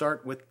let's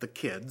start with the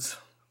kids.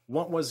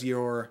 What was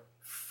your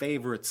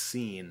favorite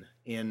scene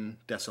in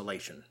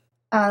Desolation?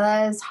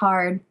 That is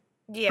hard.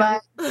 Yeah.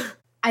 But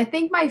I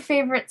think my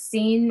favorite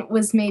scene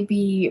was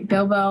maybe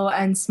Bilbo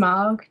and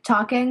Smaug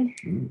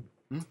talking.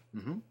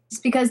 Mm-hmm.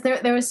 Just because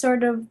there was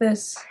sort of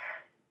this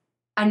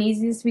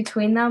uneasiness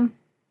between them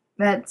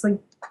that's like,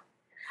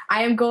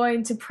 I am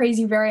going to praise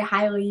you very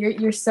highly.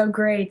 You're so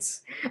great.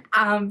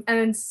 And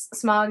then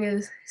Smaug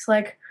is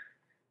like,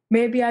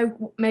 maybe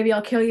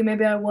I'll kill you,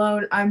 maybe I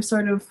won't. I'm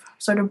sort of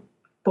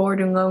bored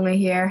and lonely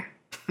here.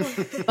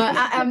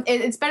 But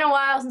it's been a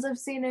while since I've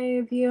seen any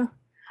of you.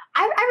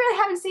 I really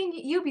haven't seen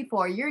you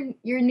before. You're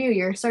new.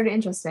 You're sort of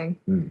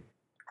interesting.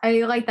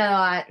 I like that a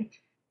lot.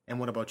 And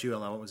what about you,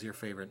 Ella? What was your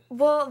favorite?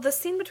 Well, the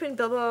scene between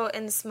Bilbo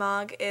and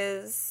Smaug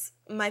is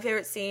my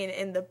favorite scene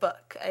in the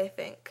book, I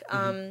think.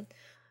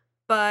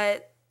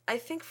 But I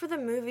think for the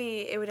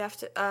movie, it would have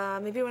to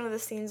maybe one of the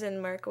scenes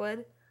in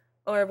Mirkwood,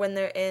 or when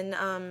they're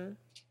in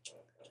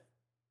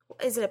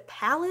is it a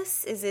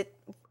palace? Is it?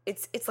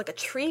 It's like a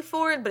tree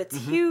fort, but it's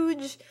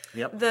huge.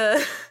 Yep.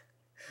 The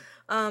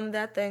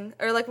that thing,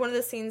 or like one of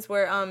the scenes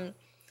where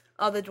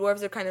all the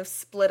dwarves are kind of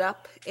split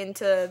up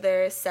into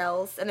their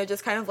cells, and they're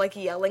just kind of like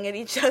yelling at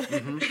each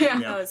other. Yeah.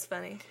 That was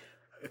funny.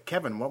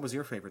 Kevin, what was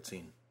your favorite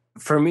scene?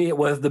 For me, it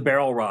was the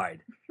barrel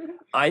ride.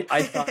 I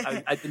thought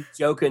I've been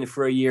joking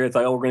for a year. It's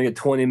like, oh, we're going to get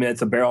 20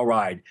 minutes of barrel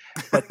ride,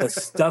 but the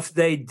stuff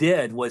they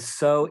did was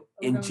so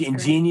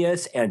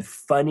ingenious and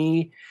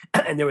funny.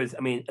 And there was,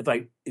 I mean, it's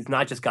like it's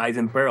not just guys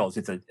in barrels.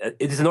 It's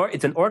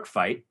an orc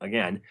fight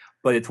again,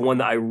 but it's one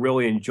that I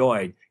really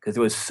enjoyed because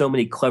there was so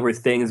many clever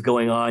things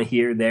going on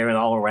here, there, and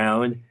all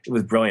around. It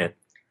was brilliant.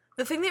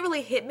 The thing that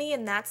really hit me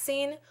in that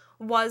scene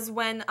was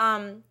when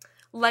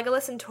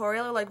Legolas and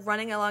Toriel are like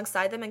running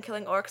alongside them and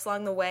killing orcs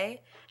along the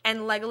way,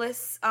 and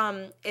Legolas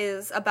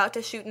is about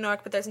to shoot an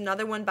orc, but there's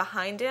another one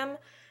behind him,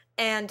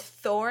 and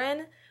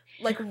Thorin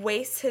like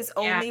wastes his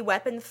only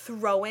weapon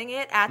throwing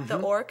it at the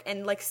orc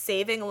and like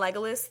saving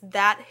Legolas.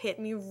 That hit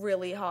me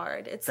really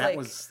hard.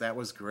 That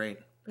was great.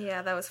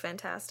 Yeah, that was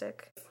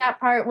fantastic. That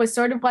part was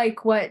sort of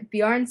like what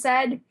Bjorn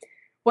said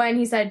when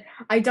he said,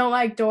 I don't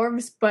like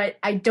dwarves, but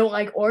I don't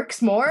like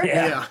orcs more.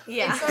 Yeah.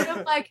 Yeah. It's sort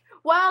of like,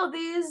 well,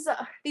 these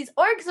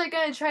orcs are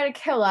going to try to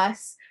kill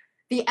us.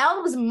 The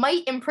elves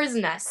might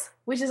imprison us,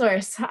 which is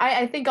worse.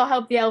 I think I'll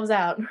help the elves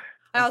out.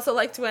 I also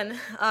liked when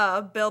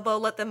Bilbo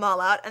let them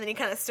all out, and then he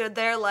kind of stood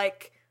there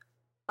like,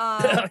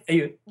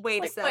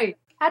 wait a sec. Wait,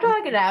 how do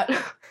I get out?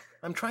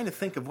 I'm trying to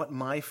think of what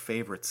my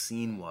favorite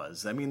scene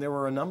was. I mean, there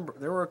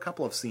were a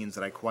couple of scenes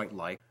that I quite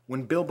liked.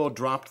 When Bilbo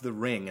dropped the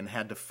ring and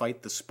had to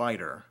fight the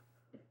spider,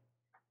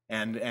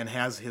 and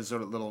has his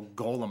sort of little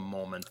golem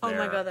moment there.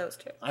 Oh my god, that was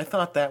true. I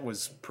thought that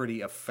was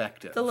pretty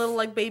effective. The little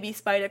like baby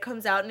spider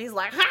comes out and he's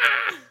like,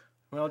 ha!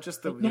 Well,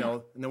 just the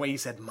and the way he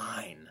said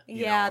mine.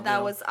 Yeah,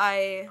 that was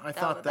I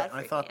thought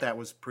that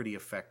was pretty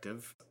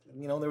effective.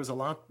 You know, there was a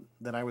lot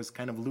that I was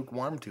kind of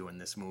lukewarm to in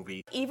this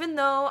movie. Even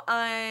though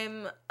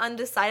I'm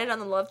undecided on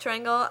the love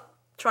triangle,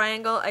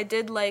 I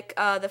did like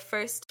the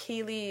first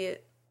Keely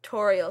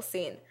Toriel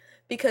scene.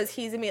 Because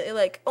he's immediately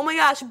like, oh my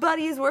gosh,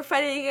 buddies, we're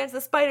fighting against the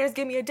spiders,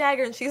 give me a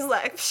dagger. And she's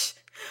like, psh,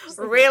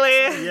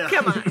 really? Yeah.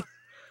 Come on.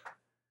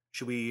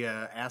 Should we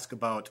ask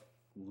about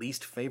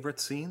least favorite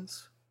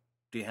scenes?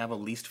 Do you have a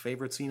least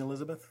favorite scene,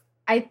 Elizabeth?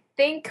 I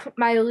think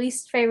my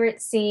least favorite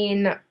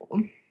scene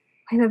might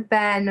have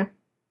been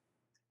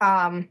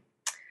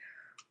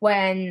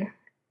when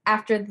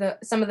after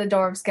some of the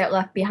dwarves get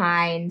left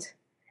behind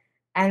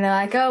and they're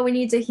like, oh, we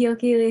need to heal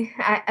Keely.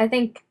 I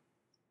think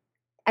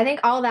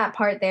all that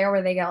part there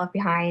where they get left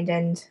behind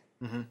and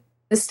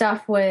the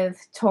stuff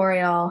with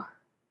Toriel,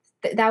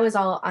 that was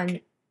all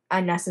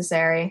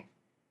unnecessary.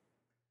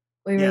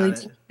 We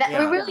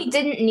really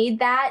didn't need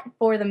that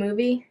for the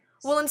movie.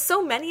 Well, and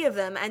so many of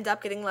them end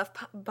up getting left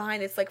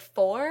behind. It's like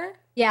 4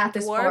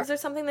 dwarves or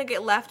something that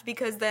get left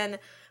because then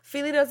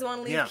Feely doesn't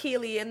want to leave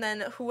Keely, and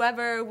then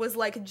whoever was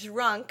like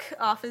drunk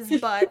off his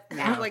butt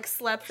like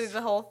slept through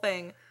the whole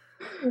thing.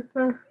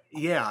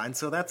 Yeah, and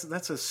so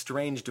that's a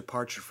strange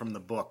departure from the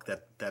book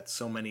that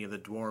so many of the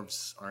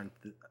dwarves aren't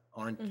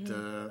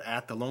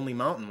at the Lonely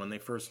Mountain when they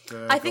first.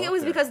 I think it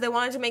was because they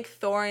wanted to make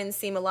Thorin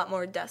seem a lot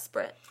more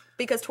desperate.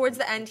 Because towards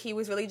the end, he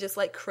was really just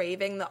like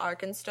craving the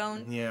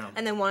Arkenstone,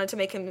 and then wanted to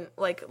make him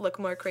like look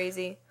more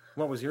crazy.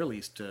 What was your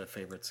least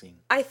favorite scene?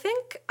 I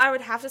think I would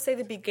have to say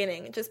the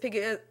beginning, just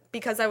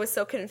because I was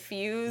so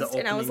confused,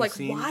 and I was like,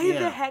 scene? why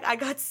the heck? I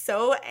got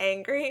so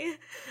angry,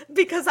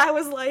 because I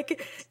was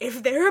like,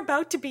 if they're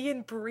about to be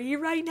in Bree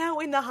right now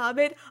in The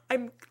Hobbit,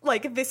 I'm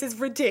like, this is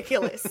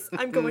ridiculous.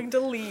 I'm going to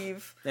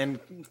leave. And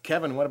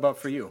Kevin, what about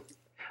for you?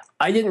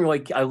 I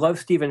love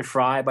Stephen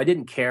Fry, but I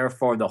didn't care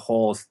for the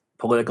whole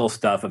political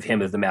stuff of him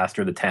as the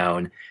master of the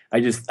town.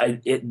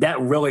 That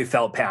really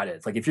felt padded.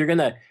 It's like, if you're going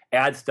to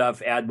add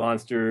stuff, add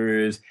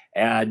monsters,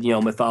 add,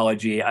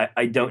 mythology,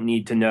 I don't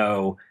need to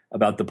know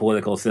about the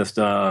political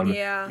system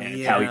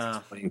and how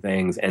he's putting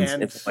things and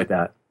stuff like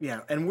that.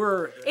 Yeah, and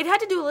it had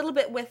to do a little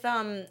bit with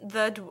the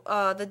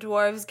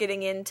dwarves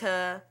getting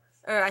into,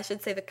 or I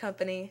should say the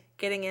company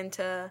getting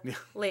into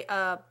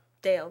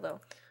Dale,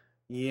 though.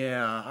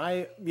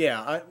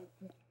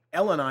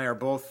 Ella and I are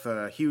both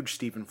huge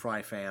Stephen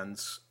Fry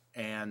fans,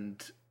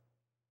 and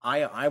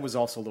I was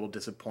also a little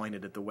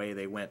disappointed at the way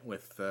they went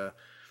with.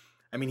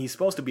 I mean, he's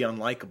supposed to be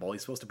unlikable.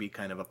 He's supposed to be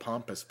kind of a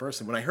pompous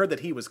person. When I heard that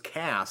he was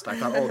cast, I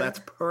thought, oh, that's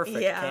perfect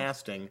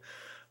casting.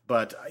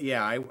 But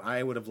yeah,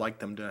 I would have liked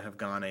them to have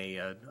gone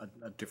a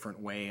different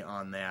way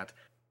on that.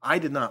 I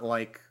did not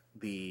like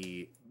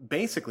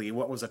basically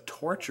what was a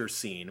torture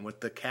scene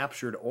with the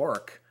captured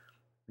orc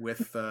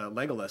with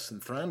Legolas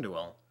and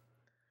Thranduil.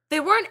 They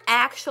weren't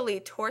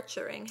actually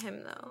torturing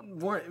him,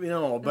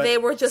 though. But they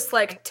were just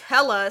like,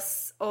 tell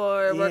us,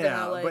 or we're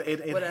gonna like but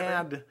it whatever.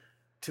 Had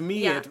to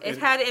me. Yeah, it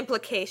had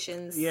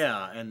implications.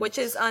 Yeah, and which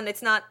is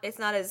it's not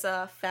as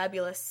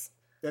fabulous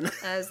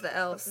as the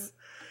elves.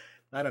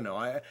 I don't know.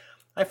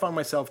 I found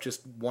myself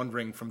just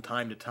wondering from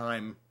time to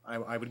time.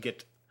 I would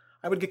get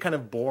kind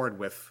of bored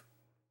with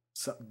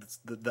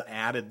the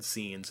added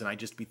scenes, and I'd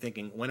just be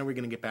thinking, when are we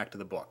going to get back to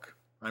the book?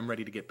 I'm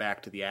ready to get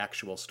back to the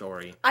actual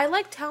story. I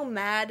liked how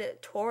mad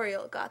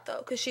Toriel got, though,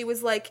 because she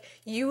was like,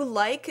 you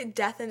like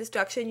death and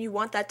destruction, you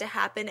want that to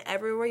happen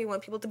everywhere, you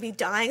want people to be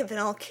dying, then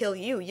I'll kill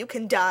you. You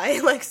can die,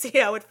 like, see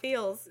how it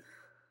feels.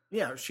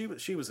 Yeah, she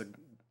was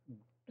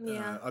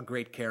a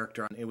great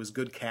character. It was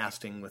good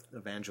casting with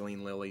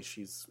Evangeline Lilly.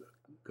 She's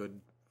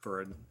good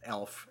for an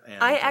elf.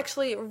 And I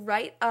actually,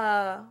 right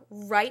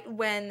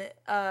when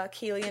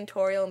Keely and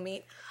Toriel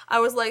meet, I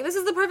was like, this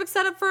is the perfect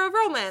setup for a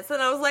romance.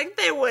 And I was like,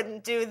 they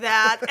wouldn't do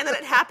that. And then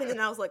it happened,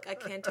 and I was like, I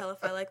can't tell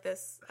if I like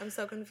this. I'm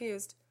so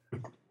confused.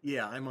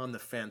 Yeah, I'm on the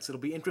fence.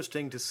 It'll be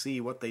interesting to see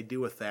what they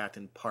do with that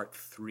in part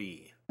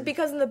 3.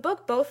 Because in the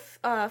book, both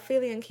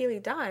Fili and Keely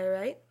die,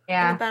 right?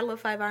 Yeah. In the Battle of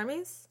Five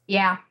Armies?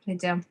 Yeah, they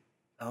do.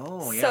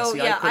 Oh, yeah. So,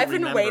 see, I've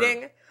been remember.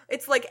 waiting.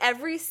 It's like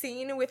every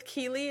scene with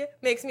Keely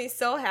makes me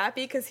so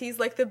happy because he's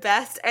like the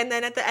best. And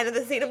then at the end of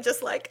the scene, I'm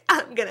just like,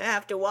 I'm going to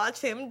have to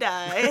watch him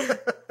die.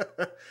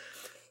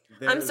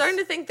 I'm starting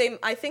to think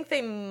I think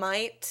they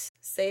might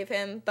save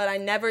him, but I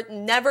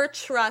never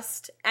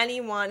trust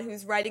anyone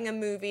who's writing a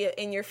movie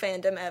in your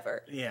fandom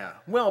ever. Yeah.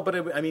 Well, but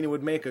it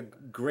would make a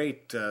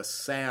great,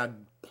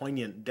 sad,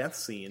 poignant death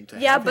scene to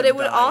yeah, have but him it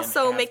would die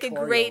also and make have a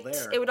Toriel great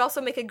there. it would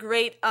also make a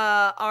great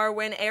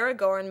Arwen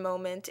Aragorn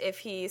moment if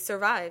he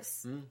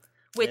survives,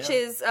 which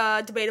is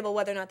debatable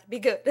whether or not to be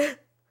good.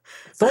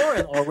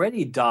 Thorin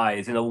already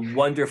dies in a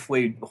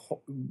wonderfully,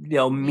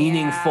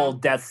 meaningful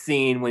death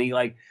scene when he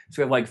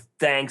sort of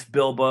thanks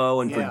Bilbo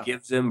and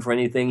forgives him for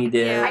anything he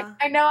did. Yeah.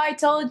 I know I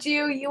told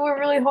you were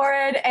really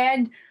horrid,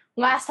 and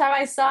last time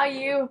I saw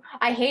you,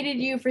 I hated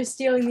you for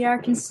stealing the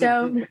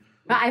Arkenstone.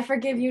 But I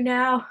forgive you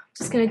now.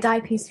 Just gonna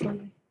die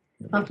peacefully.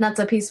 Well, not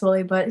so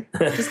peacefully, but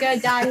just gonna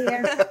die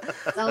here.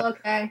 It's all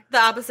okay. The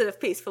opposite of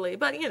peacefully,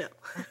 but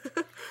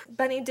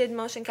Benny did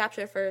motion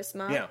capture for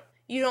Smaug. Yeah.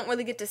 You don't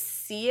really get to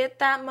see it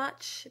that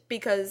much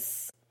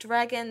because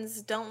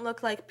dragons don't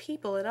look like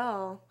people at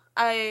all.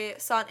 I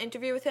saw an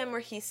interview with him where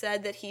he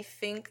said that he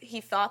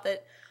thought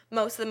that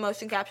most of the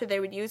motion capture they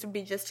would use would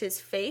be just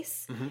his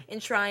face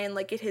and try and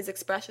get his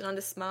expression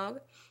onto Smaug.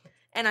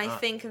 And I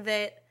think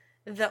that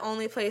the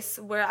only place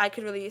where I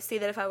could really see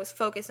that if I was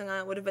focusing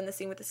on it would have been the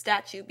scene with the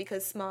statue,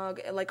 because Smaug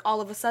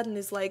all of a sudden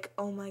is like,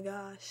 oh my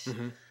gosh.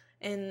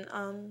 And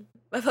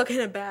I felt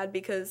kind of bad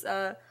because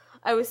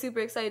I was super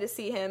excited to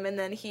see him, and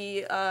then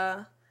he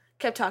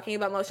kept talking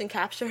about motion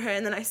capture,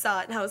 and then I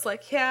saw it, and I was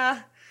like,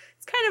 yeah,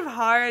 it's kind of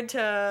hard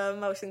to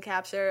motion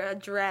capture a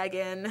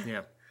dragon.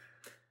 Yeah.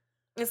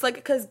 It's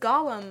because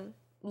Gollum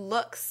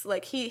looks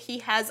like he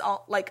has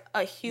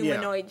a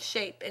humanoid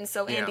shape, and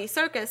so Andy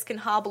Serkis can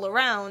hobble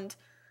around,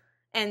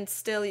 and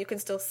still you can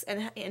still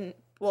and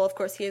well, of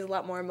course, he has a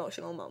lot more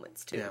emotional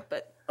moments too. Yeah.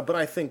 But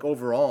I think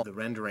overall the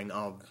rendering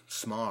of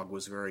Smaug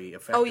was very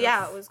effective. Oh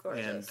yeah, it was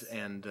gorgeous.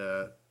 And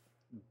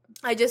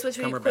I just wish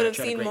we Cumberbatch could have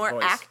had a seen great more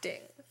voice.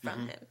 acting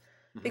from him.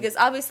 Because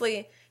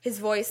obviously his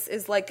voice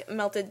is like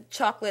melted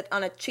chocolate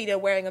on a cheetah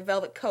wearing a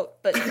velvet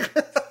coat, but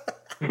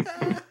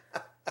I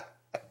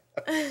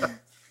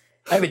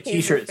have a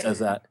T-shirt that says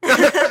that.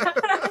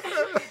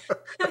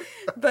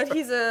 but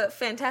he's a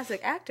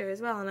fantastic actor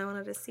as well, and I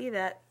wanted to see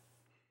that.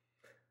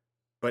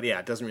 But yeah,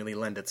 it doesn't really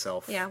lend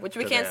itself. Yeah, which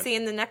we to can't that. see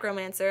in the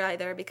Necromancer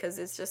either, because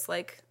it's just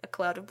like a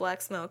cloud of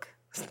black smoke.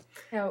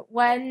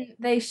 When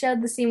they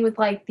showed the scene with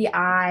the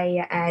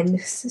eye and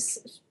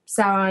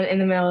Sauron in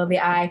the middle of the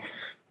eye,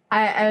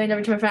 I went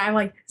over to my friend. I'm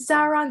like,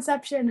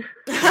 Sauronception.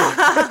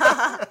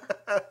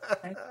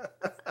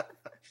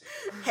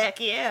 Heck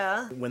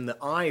yeah. When the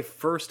eye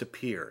first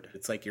appeared,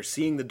 it's like you're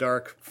seeing the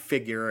dark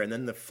figure, and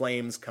then the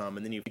flames come,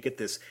 and then you get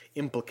this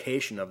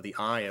implication of the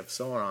eye of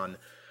Sauron.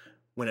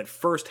 When it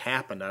first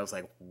happened, I was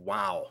like,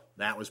 wow,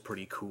 that was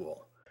pretty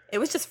cool. It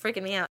was just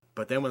freaking me out.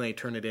 But then when they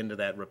turned it into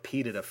that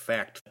repeated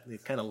effect,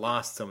 it kind of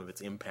lost some of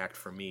its impact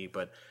for me.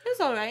 But It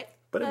was alright.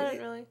 But I it-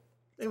 didn't really...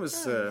 it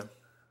was, I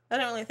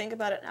didn't really think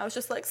about it. I was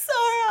just like,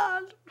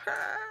 Sauron!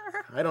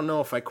 I don't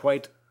know if I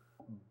quite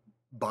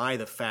buy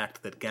the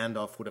fact that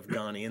Gandalf would have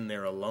gone in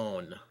there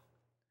alone.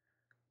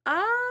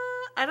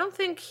 I don't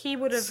think he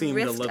would have Seemed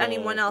a risked little-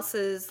 anyone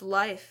else's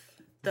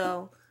life,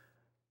 though.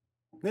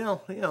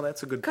 Well, yeah,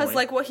 that's a good point. Because,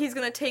 like, what he's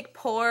gonna take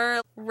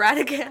poor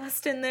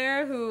Radagast in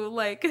there, who,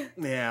 like...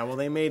 Yeah, well,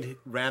 they made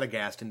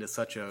Radagast into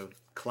such a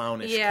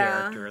clownish Yeah.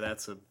 character.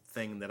 That's a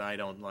thing that I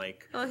don't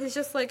like. Well, he's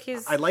just like,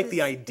 I like the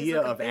he's idea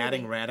like a of baby.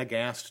 adding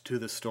Radagast to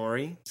the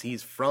story.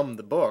 He's from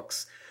the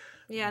books,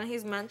 Yeah, and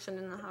he's mentioned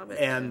in The Hobbit.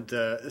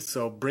 and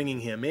so bringing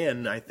him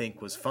in, I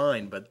think, was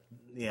fine. But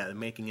yeah,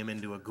 making him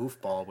into a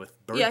goofball with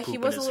bird yeah, poop he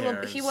in was his a little.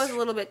 hair He is- was a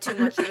little bit too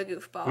much of a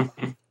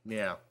goofball.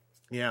 Yeah,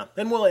 yeah,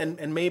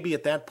 and maybe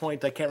at that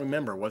point, I can't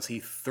remember. Was he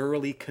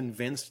thoroughly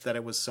convinced that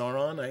it was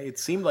Sauron? It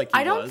seemed like he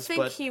I don't was, think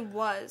but he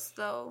was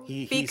though.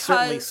 he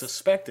certainly because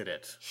suspected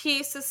it.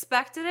 he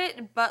suspected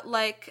it, but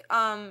like,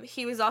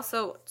 he was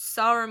also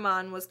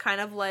Saruman was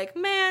kind of like,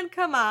 man,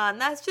 come on,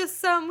 that's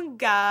just some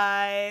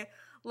guy.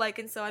 Like,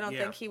 and so I don't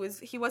Yeah. think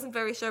he wasn't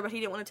very sure, but he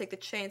didn't want to take the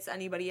chance that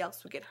anybody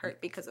else would get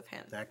hurt because of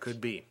him. That could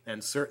be,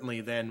 and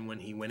certainly then when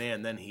he went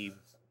in, then he,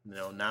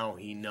 now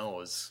he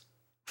knows.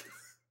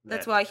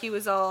 That's that- why he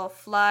was all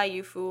fly,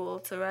 you fool,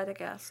 to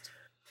Radagast.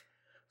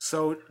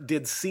 So,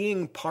 did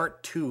seeing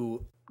part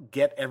 2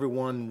 get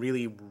everyone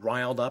really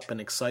riled up and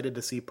excited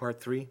to see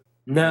part 3?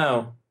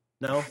 No.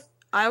 No?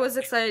 I was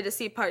excited to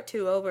see part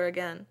 2 over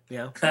again.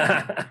 Yeah.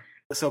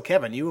 So,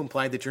 Kevin, you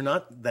implied that you're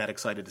not that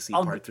excited to see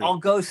part 3. I'll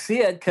go see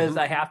it because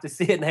I have to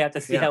see it and I have to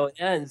see Yeah. how it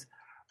ends.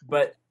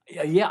 But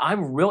yeah,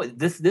 I'm really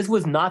this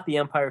was not The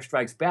Empire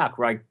Strikes Back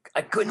where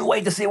I couldn't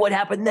wait to see what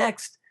happened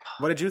next.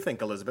 What did you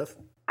think, Elizabeth?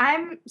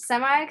 I'm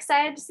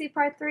semi-excited to see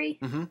part 3.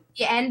 Mm-hmm.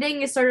 The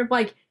ending is sort of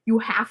like, you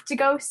have to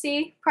go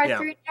see part Yeah.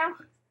 3 now.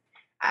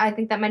 I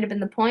think that might have been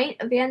the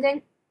point of the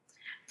ending.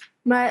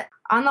 But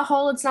on the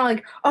whole, it's not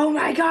like, oh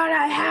my god,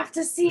 I have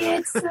to see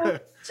it. So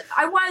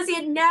I want to see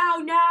it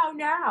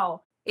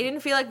now. It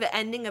didn't feel like the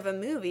ending of a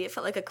movie. It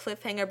felt like a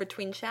cliffhanger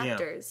between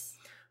chapters.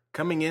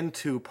 Coming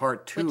into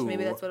part 2, Which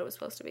maybe that's what it was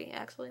supposed to be,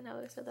 actually, now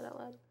that I said that out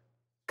loud.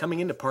 coming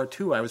into part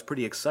 2, I was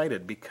pretty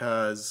excited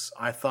because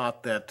I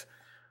thought that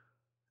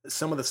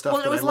some of the stuff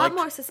Well, that it was I a lot liked,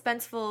 more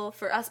suspenseful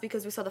for us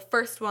because we saw the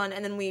first one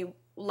and then we,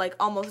 like,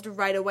 almost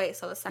right away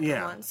saw the second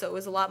Yeah. one. So it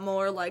was a lot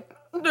more like...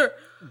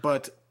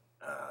 but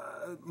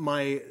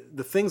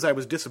the things I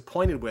was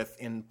disappointed with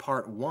in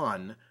part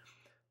 1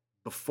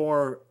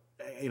 before,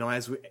 in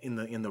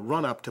the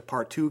run up to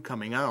part 2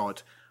 coming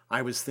out,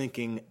 I was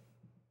thinking,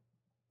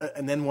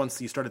 and then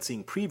once you started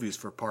seeing previews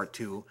for part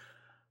 2,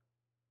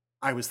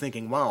 I was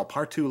thinking, wow,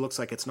 part 2 looks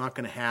like it's not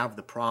going to have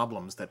the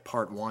problems that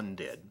part 1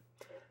 did.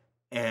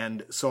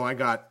 And so I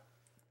got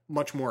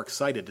much more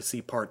excited to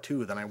see part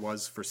 2 than I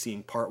was for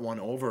seeing part 1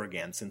 over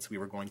again, since we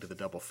were going to the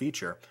double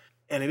feature.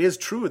 And it is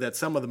true that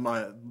some of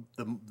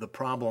the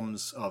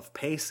problems of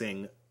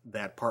pacing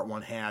that part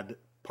 1 had,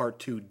 part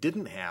 2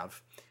 didn't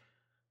have.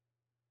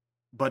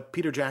 But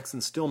Peter Jackson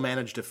still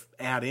managed to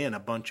add in a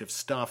bunch of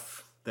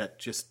stuff that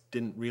just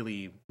didn't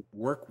really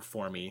work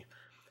for me.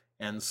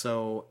 And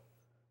so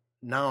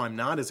now I'm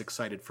not as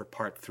excited for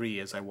part 3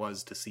 as I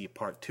was to see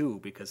part 2,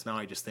 because now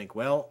I just think,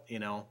 well,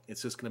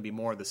 it's just going to be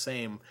more of the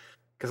same.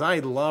 Because I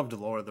loved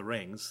Lord of the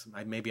Rings.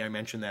 Maybe I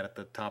mentioned that at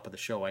the top of the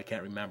show. I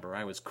can't remember.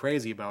 I was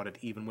crazy about it,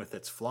 even with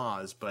its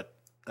flaws. But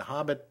The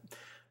Hobbit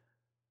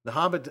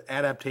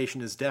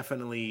adaptation is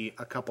definitely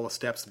a couple of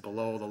steps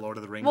below the Lord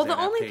of the Rings Well, the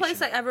adaptation. only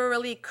place I ever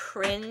really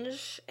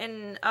cringe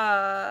in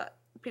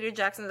Peter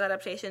Jackson's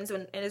adaptations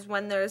is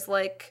when there's,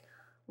 like,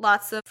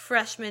 lots of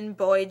freshman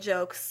boy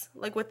jokes,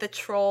 like with the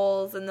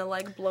trolls and the,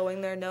 like,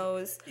 blowing their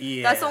nose.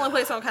 Yeah. That's the only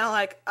place where I'm kind of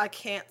like, I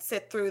can't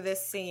sit through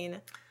this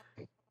scene.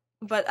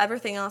 But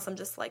everything else, I'm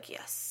just like,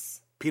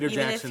 yes. Peter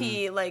Even Jackson. if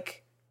he,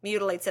 like,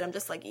 mutilates it, I'm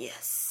just like,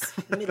 yes.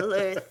 Middle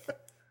Earth.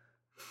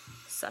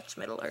 Such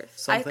Middle Earth.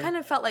 Something? I kind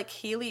of felt like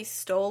Keeley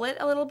stole it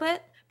a little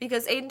bit,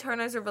 because Aidan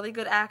Turner's a really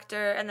good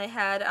actor, and they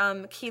had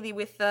Keeley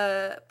with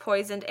the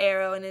poisoned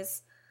arrow in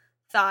his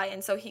thigh,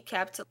 and so he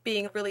kept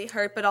being really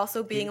hurt, but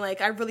also being like,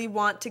 I really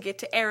want to get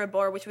to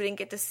Erebor, which we didn't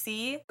get to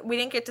see. We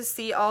didn't get to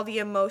see all the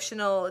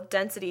emotional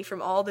density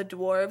from all the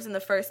dwarves in the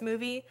first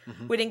movie.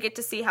 Mm-hmm. We didn't get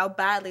to see how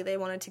badly they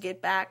wanted to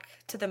get back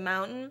to the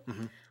mountain,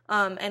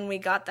 and we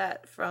got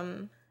that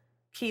from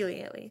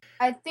Keeley, at least.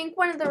 I think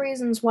one of the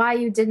reasons why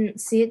you didn't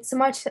see it so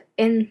much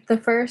in the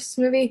first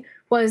movie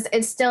was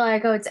it's still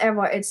like, oh, it's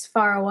everywhere, it's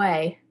far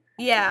away.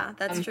 Yeah,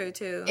 that's true,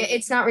 too.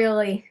 It's not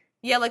really...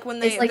 Yeah, like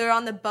when It's like- they're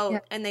on the boat yeah.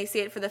 and they see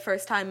it for the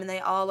first time and they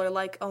all are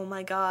like, oh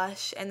my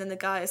gosh. And then the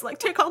guy is like,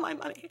 take all my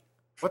money.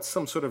 What's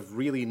some sort of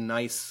really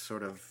nice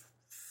sort of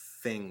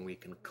thing we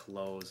can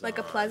close Like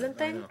a on? pleasant I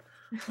thing? don't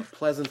know. A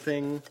pleasant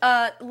thing.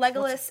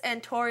 Legolas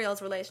and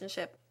Toriel's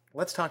relationship.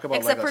 Let's talk about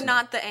Except Legos for now.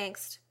 not the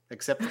angst.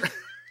 Except for...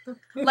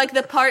 Like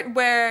the part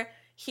where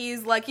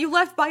he's like, you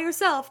left by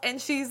yourself. And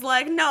she's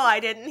like, no,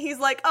 I didn't. He's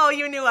like, oh,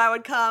 you knew I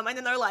would come. And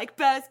then they're like,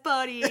 best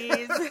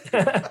buddies.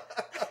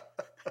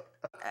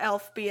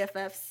 Elf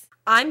BFFs.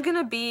 I'm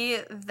gonna be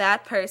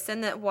that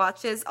person that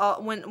watches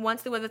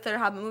once they win the third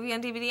Hobbit movie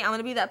on DVD. I'm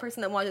gonna be that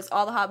person that watches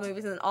all the Hobbit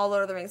movies and then all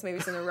Lord of the Rings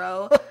movies in a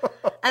row.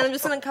 And I'm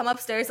just gonna come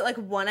upstairs at like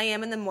 1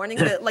 a.m. in the morning,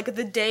 like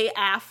the day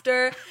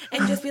after,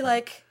 and just be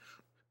like,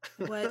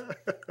 "What?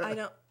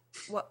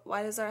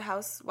 Why isn't our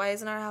house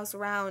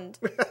round?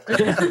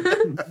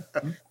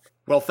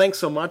 Well, thanks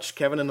so much,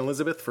 Kevin and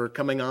Elizabeth, for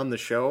coming on the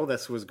show.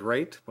 This was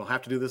great. We'll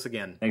have to do this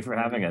again. Thanks for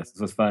having us.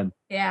 This was fun.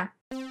 Yeah.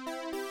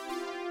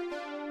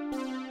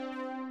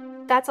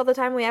 That's all the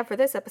time we have for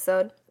this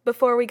episode.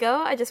 Before we go,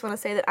 I just want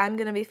to say that I'm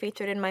going to be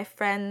featured in my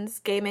friend's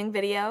gaming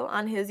video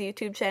on his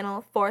YouTube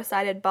channel,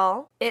 Four-Sided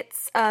Ball.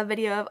 It's a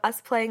video of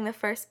us playing the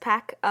first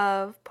pack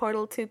of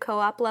Portal 2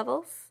 co-op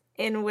levels,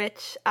 in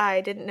which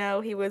I didn't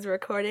know he was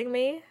recording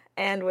me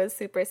and was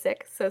super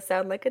sick, so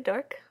sound like a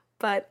dork.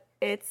 But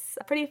it's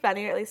pretty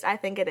funny, or at least I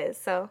think it is,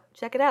 so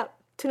check it out.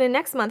 Tune in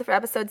next month for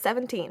episode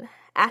 17,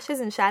 Ashes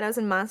and Shadows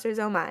and Monsters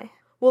Oh My.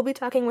 We'll be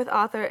talking with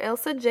author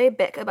Ilsa J.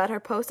 Bick about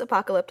her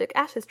post-apocalyptic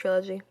Ashes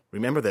trilogy.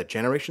 Remember that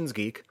Generations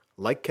Geek,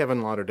 like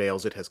Kevin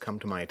Lauderdale's It Has Come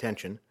to My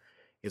Attention,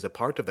 is a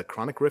part of the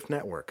Chronic Rift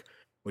Network,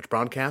 which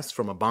broadcasts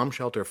from a bomb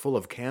shelter full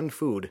of canned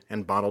food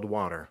and bottled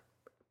water.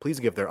 Please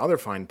give their other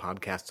fine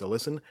podcasts a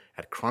listen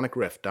at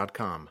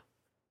chronicrift.com.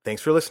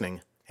 Thanks for listening,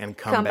 and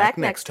come back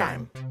next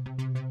time.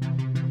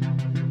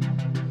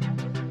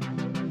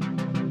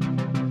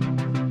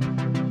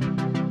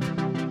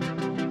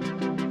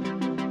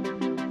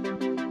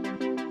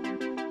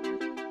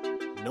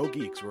 No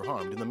geeks were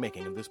harmed in the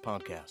making of this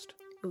podcast.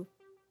 Ooh,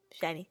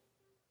 shiny.